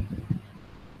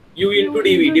u into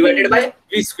dv divided by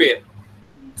v square.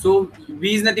 So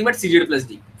v is nothing but cz plus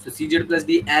d. So cz plus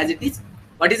d as it is.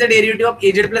 What is the derivative of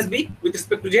az plus b with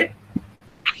respect to z?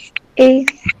 A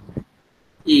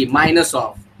minus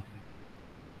of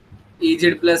az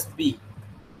plus b,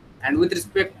 and with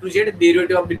respect to z,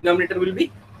 derivative of denominator will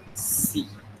be c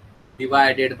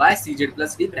divided by cz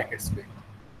plus d bracket square.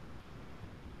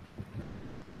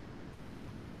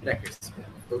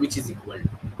 So which is equal to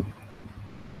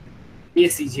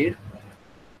acz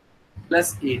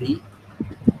plus ad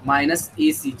minus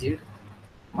acz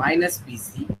minus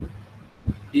bc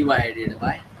divided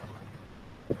by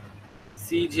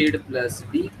cz plus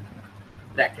d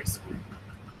brackets,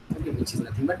 okay, which is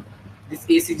nothing but this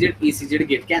ACZ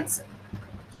get cancelled.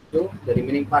 So the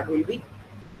remaining part will be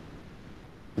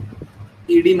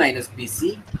ED minus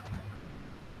BC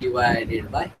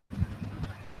divided by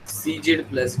CZ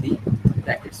plus D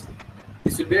brackets.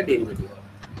 This will be a derivative.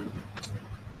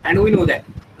 And we know that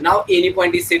now any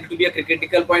point is said to be a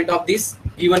critical point of this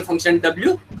given function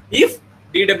W if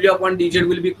dW upon dz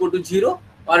will be equal to 0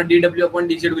 or dW upon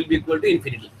dz will be equal to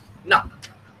infinity. Now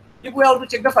if we have to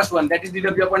check the first one, that is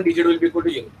dW upon dz will be equal to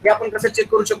 0. हे आपण कसं check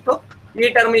करू शकतो? A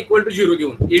term equal to 0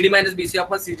 घेऊन ed minus bc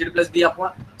upon cz plus d upon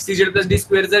cz plus d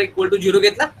square जर equal to 0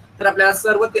 घेतला तर आपल्याला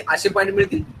सर्व ते असे पॉइंट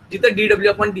मिळतील जिथे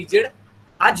dW upon dz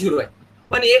हा 0 आहे.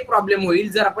 पण एक प्रॉब्लेम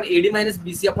होईल जर आपण ed minus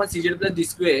bc upon cz plus d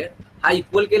square हा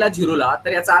इक्वल केला 0 ला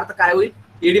तर याचा अर्थ काय होईल?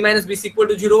 ed minus bc equal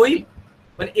to 0 होईल.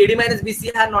 पण ed minus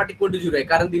bc हा नॉट इक्वल टू 0 आहे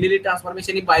कारण दिलेली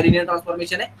ट्रान्सफॉर्मेशन ही बायलिनियर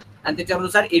ट्रान्सफॉर्मेशन आहे आणि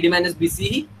त्याच्यानुसार ed minus bc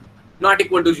he not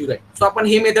equal to 0 आहे. सो आपण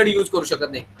हे मेथड यूज करू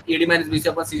शकत नाही. ed minus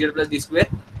bc upon cz plus d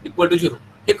square equal to 0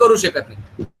 हे करू शकत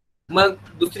नाही. मग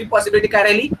दुसरी पॉसिबिलिटी काय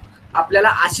राहिली? आपल्याला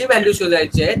असे व्हॅल्यू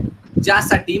शोधायचे आहेत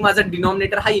ज्यासाठी माझा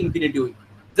डिनॉमिनेटर हा इन्फिनिटी होईल.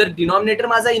 जर डिनॉमिनेटर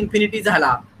माझा इन्फिनिटी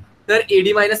झाला तर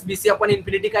ed minus bc upon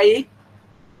infinity काय येईल?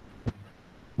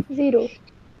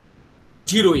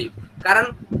 0 येईल कारण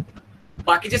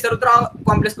बाकीचे सर्व तर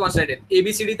कॉम्प्लेक्स कॉन्स्टंट आहेत.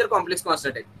 एबीसीडी तर कॉम्प्लेक्स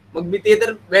कॉन्स्टंट आहेत. मग मी ते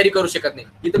तर व्हॅरी करू शकत नाही.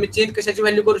 इथं मी चेंज कशाची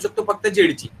व्हॅल्यू करू शकतो? फक्त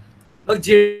झेडची. मग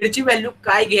झेडची व्हॅल्यू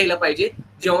काय घ्यायला पाहिजे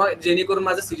जेव्हा जेणेकरून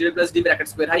माझा CZ plus D bracket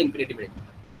square हा इन्फिनिटी मिळेल?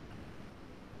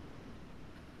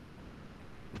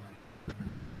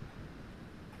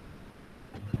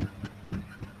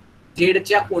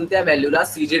 झेडच्या कोणत्या व्हॅल्यूला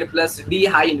सीजेड प्लस डी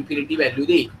हा इन्फिनिटी व्हॅल्यू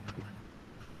देईल?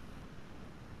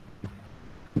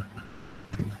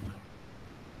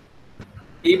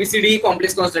 एबीसीडी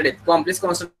कॉम्प्लेक्स कॉन्स्टंट आहेत. कॉम्प्लेक्स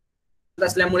कॉन्स्टंट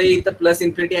असल्यामुळे इथं प्लस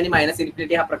इन्फिनिटी आणि मायनस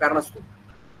इन्फिनिटी हा प्रकार नसतो.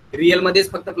 रिअल मध्येच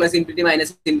फक्त प्लस इन्फिनिटी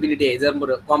मायनस इन्फिनिटी आहे.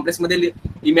 जर कॉम्प्लेक्स मध्ये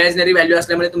इमॅजिनरी व्हॅल्यू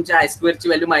असल्यामुळे तुमच्या आय स्क्वेअर ची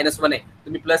व्हॅल्यू -1 आहे.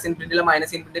 तुम्ही प्लस इन्फिनिटीला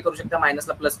मायनस इन्फिनिटी करू शकता,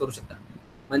 मायनसला प्लस करू शकता.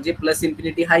 म्हणजे प्लस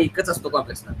इन्फिनिटी हा एकच असतो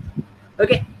कॉम्प्लेक्सला.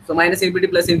 ओके, सो मायनस इन्फिनिटी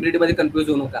प्लस इन्फिनिटी मध्ये कन्फ्युज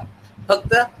होऊ नका.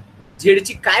 फक्त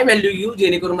झेडची काय व्हॅल्यू घेऊ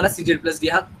जेणेकरून मला सीजेड प्लस डी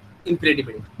हा इन्फिनिटी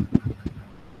मिळेल?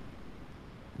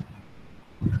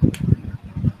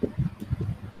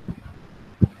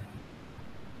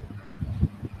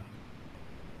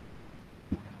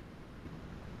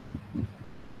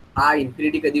 हा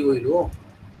इन्फिनिटी कधी होईल हो?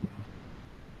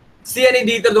 सी आणि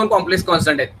डी तर दोन कॉम्प्लेक्स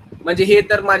कॉन्स्टंट आहेत म्हणजे हे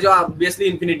तर माझ्या ऑब्विसली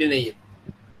इन्फिनिटी नाहीये.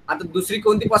 आता दुसरी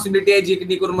कोणती पॉसिबिलिटी आहे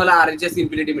जेणेकरून मला आरएचएस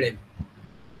इन्फिनिटी मिळेल?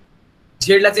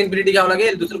 झेडलाच इन्फिनिटी घ्यावं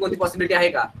लागेल. दुसरी कोणती पॉसिबिलिटी आहे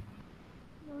का?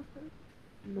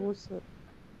 No sir.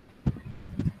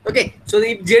 Okay, so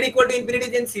if z equal to infinity,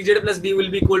 then cz plus d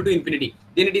will be equal to infinity.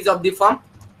 Then it is of the form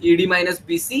ed minus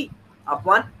bc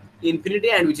upon infinity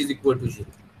and which is equal to 0.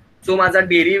 So माझा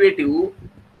derivative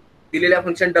दिलेल्या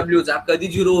function w चा कधी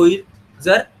 0 होईल?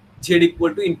 जर z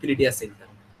equal to infinity असेल तर.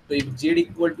 So if z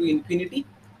equal to infinity,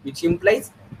 which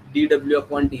implies dw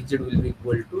upon dz will be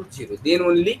equal to 0. Then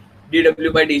only dw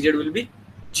by dz will be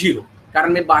 0.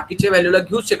 कारण मी बाकीच्या व्हॅल्यूला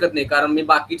घेऊच शकत नाही कारण मी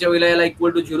बाकीच्या व्हॅल्यूला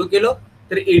इक्वल टू 0 केलो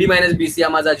तर एडी मायनस बीसी हा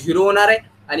माझा 0 होणार आहे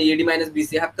आणि एडी मायनस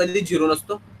बीसी हा कधीच 0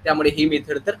 नसतो. त्यामुळे ही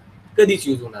मेथड तर कधीच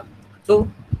यूज होणार नाही. सो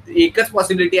एकच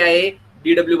पॉसिबिलिटी आहे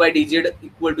dw bye dz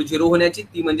equal to 0 होण्याची,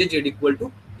 ती म्हणजे z इक्वल टू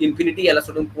इन्फिनिटी. याला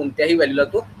सोडून कोणत्याही व्हॅल्यूला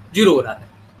तो 0 होणार आहे.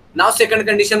 नाव second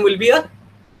condition will be a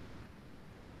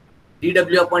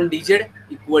dw upon dz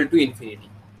equal to infinity.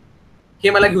 हे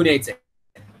मला घेऊन यायचं आहे.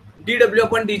 dw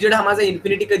अपॉन dz हा माझा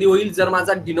इन्फिनिटी कधी होईल? जर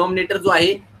माझा डिनॉमिनेटर जो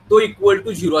आहे तो इक्वल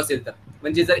टू 0 असेल तर.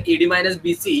 म्हणजे जर AD minus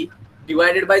BC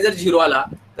divided by जर 0 आला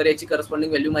तर याची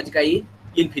करस्पॉन्डिंग व्हॅल्यू माझी काही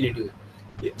इन्फिनिटी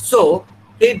होईल. सो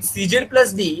हे सीजेड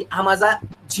प्लस डी हा माझा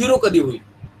 0 कधी होईल?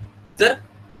 जर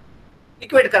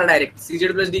इक्वेट करा direct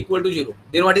CZ plus D equal to 0,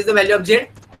 then what is the value of Z?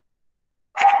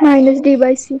 minus d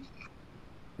by c.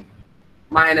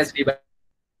 Minus d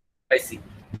by c.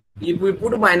 If we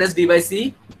put minus d by c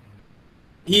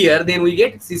here, then we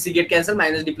get c get cancelled,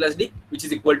 minus d plus d which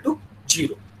is equal to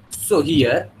 0. So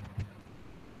here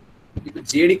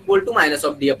z equal to minus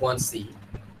of d upon c,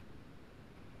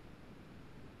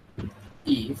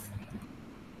 if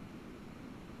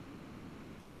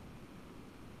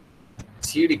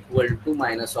z equal to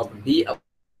minus of d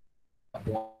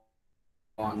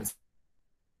upon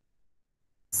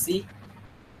c,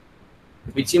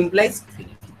 which implies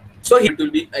infinity. So it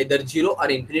will be either 0 or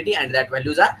infinity, and that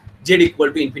values are z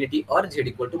equal to infinity or z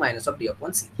equal to minus of d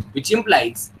upon c, which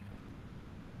implies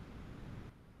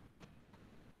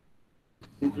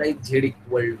z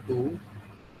equal to,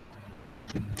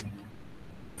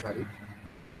 sorry,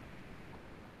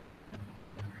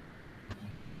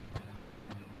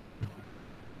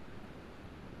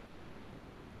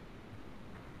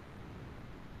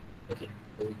 Okay,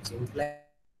 which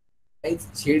implies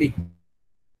z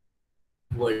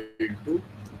equal to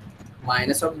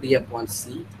minus of d upon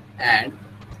c and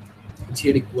z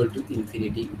equal to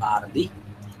infinity are the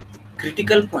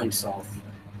critical points of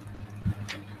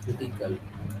critical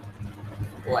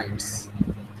points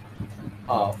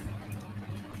of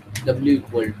w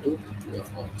equal to f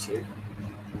of z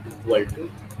equal to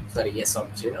sorry s of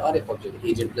z or f of z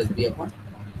az plus b upon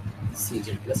cz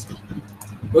plus d.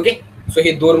 Okay, सो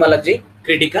हे दोन मला जे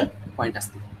critical point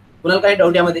असतील. कुणाला काही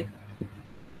doubt यामध्ये?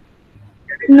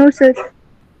 No, sir.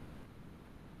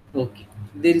 Okay,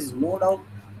 there is no doubt.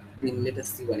 Then let us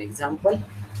see one example.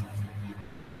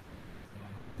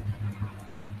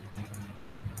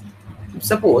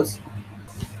 Suppose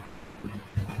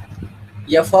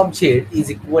f of z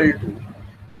is equal to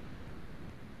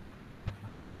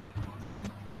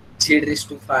z raised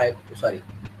to 5, sorry,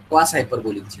 cos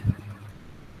hyperbolic z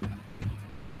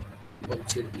of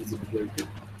z is equal to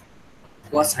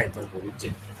cos hyperbolic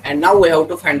z. And now we have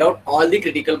to find out all the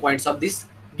critical points of this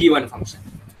given function.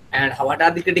 And what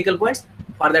are the critical points?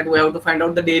 For that we have to find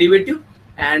out the derivative,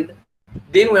 and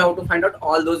then we have to find out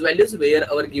all those values where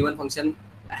our given function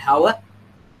have a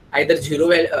either zero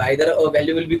value, either a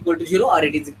value will be equal to 0 or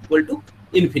it is equal to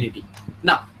infinity.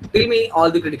 Now tell me all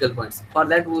the critical points. For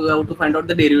that we have to find out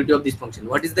the derivative of this function.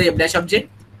 What is the f dash of z?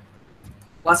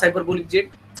 Cos hyperbolic z.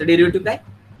 So derivative काय?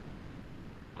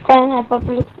 Sin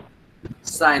hyperbolic.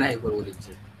 Sin hyperbolic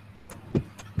z.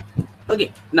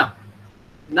 Okay,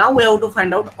 now we have to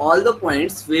find out all the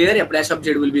points where f dash of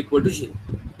z will be equal to 0.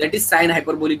 That is sin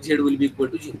hyperbolic z will be equal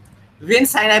to 0. When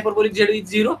sin hyperbolic z is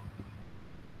 0,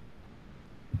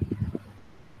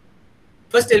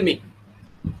 first tell me,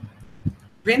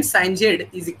 when sin z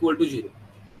is equal to 0.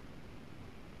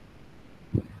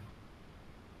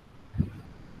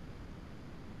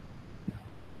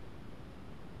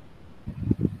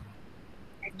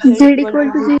 Z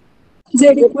equal to 0. Z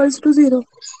equals to 0.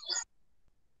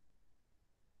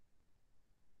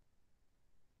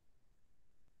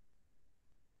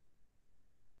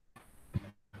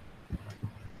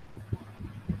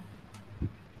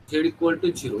 z equal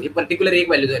to 0 hey particular एक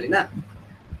value झाली ना,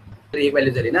 एक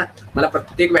value झाली ना. मला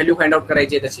प्रत्येक value find out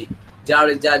करायची आहे तशी.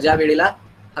 ज्या वेळेला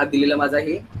हा दिलेला माझा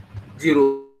हे 0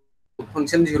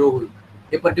 फंक्शन 0 होईल.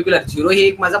 हे पर्टिक्युलर 0 हे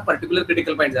एक माझा पर्टिक्युलर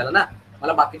क्रिटिकल पॉइंट झाला ना.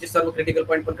 मला बाकीचे सर्व क्रिटिकल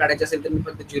पॉइंट पण काढायचे असेल तर मी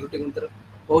फक्त 0 टेकून तर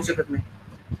पाहू शकत नाही.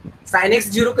 sin x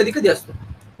 0 कधी कधी असतो?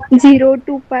 0,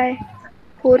 2 pi,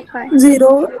 4 pi.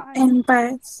 0 n pi.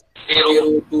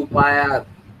 0, 2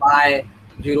 pi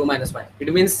 0 minus pi.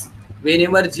 It means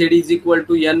whenever z is equal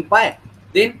to n pi,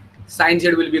 then sin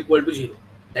z will be equal to 0.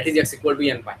 That is x equal to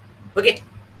n pi. Okay,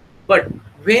 but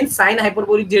when sin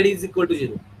hyperbolic z is equal to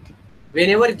 0,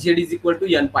 whenever z is equal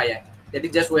to n pi I, that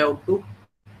is just we have to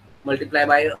multiply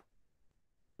by a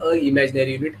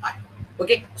imaginary unit I.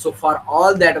 Okay, so for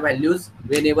all that values,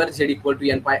 whenever z equal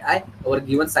to n pi I, our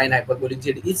given sin hyperbolic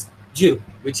z is 0,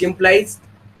 which implies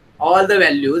all the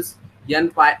values n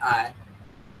pi I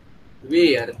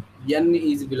where n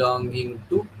is belonging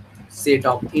to set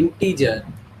of integer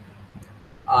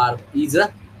or is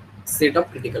a set of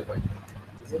critical points.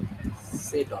 Is a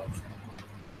set of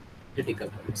critical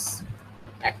points.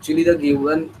 Actually the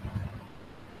given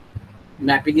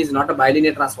mapping is not a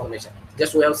bilinear transformation.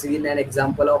 Just we have seen an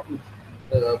example of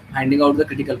finding out the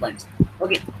critical points.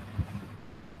 Okay,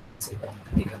 set of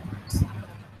critical points.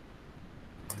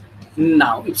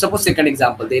 Now if suppose second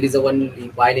example, there is a one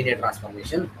bilinear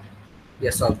transformation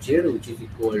s of z which is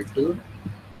equal to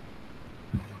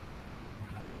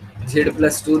z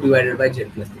plus 2 divided by z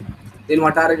plus 3. Then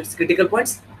what are its critical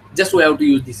points? Just we have to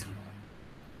use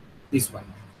this one.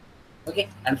 Okay,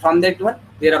 and from that one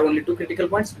there are only two critical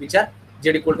points, which are z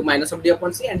equal to minus of d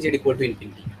upon c and z equal to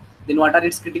infinity. Then what are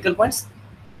its critical points?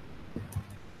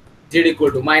 Z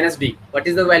equal to minus d. What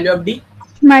is the value of d?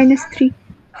 -3.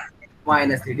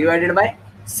 Minus 3 divided by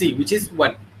c, which is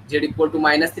 1. Z equal to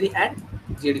minus 3 and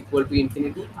z equal to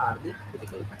infinity are the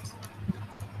critical points.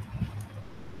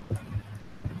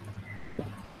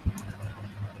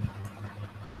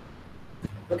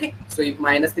 Okay, so if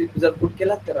 -3 जर put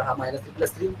केला तर हा -3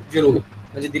 + 3 0 होईल.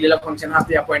 म्हणजे दिलेला function हा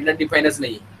या पॉइंटला डिफाइनच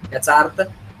नाही. याचा अर्थ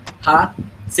हा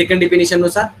सेकंड डिफिनेशन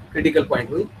नुसार क्रिटिकल पॉइंट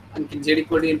होईल. आणखी z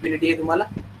इक्वल टू इन्फिनिटी आहे, तुम्हाला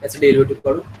याचं डेरिव्हेटिव्ह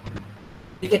काढू.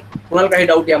 ठीक आहे, कोणाला काही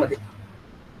डाऊट यामध्ये?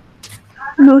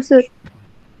 No, sir.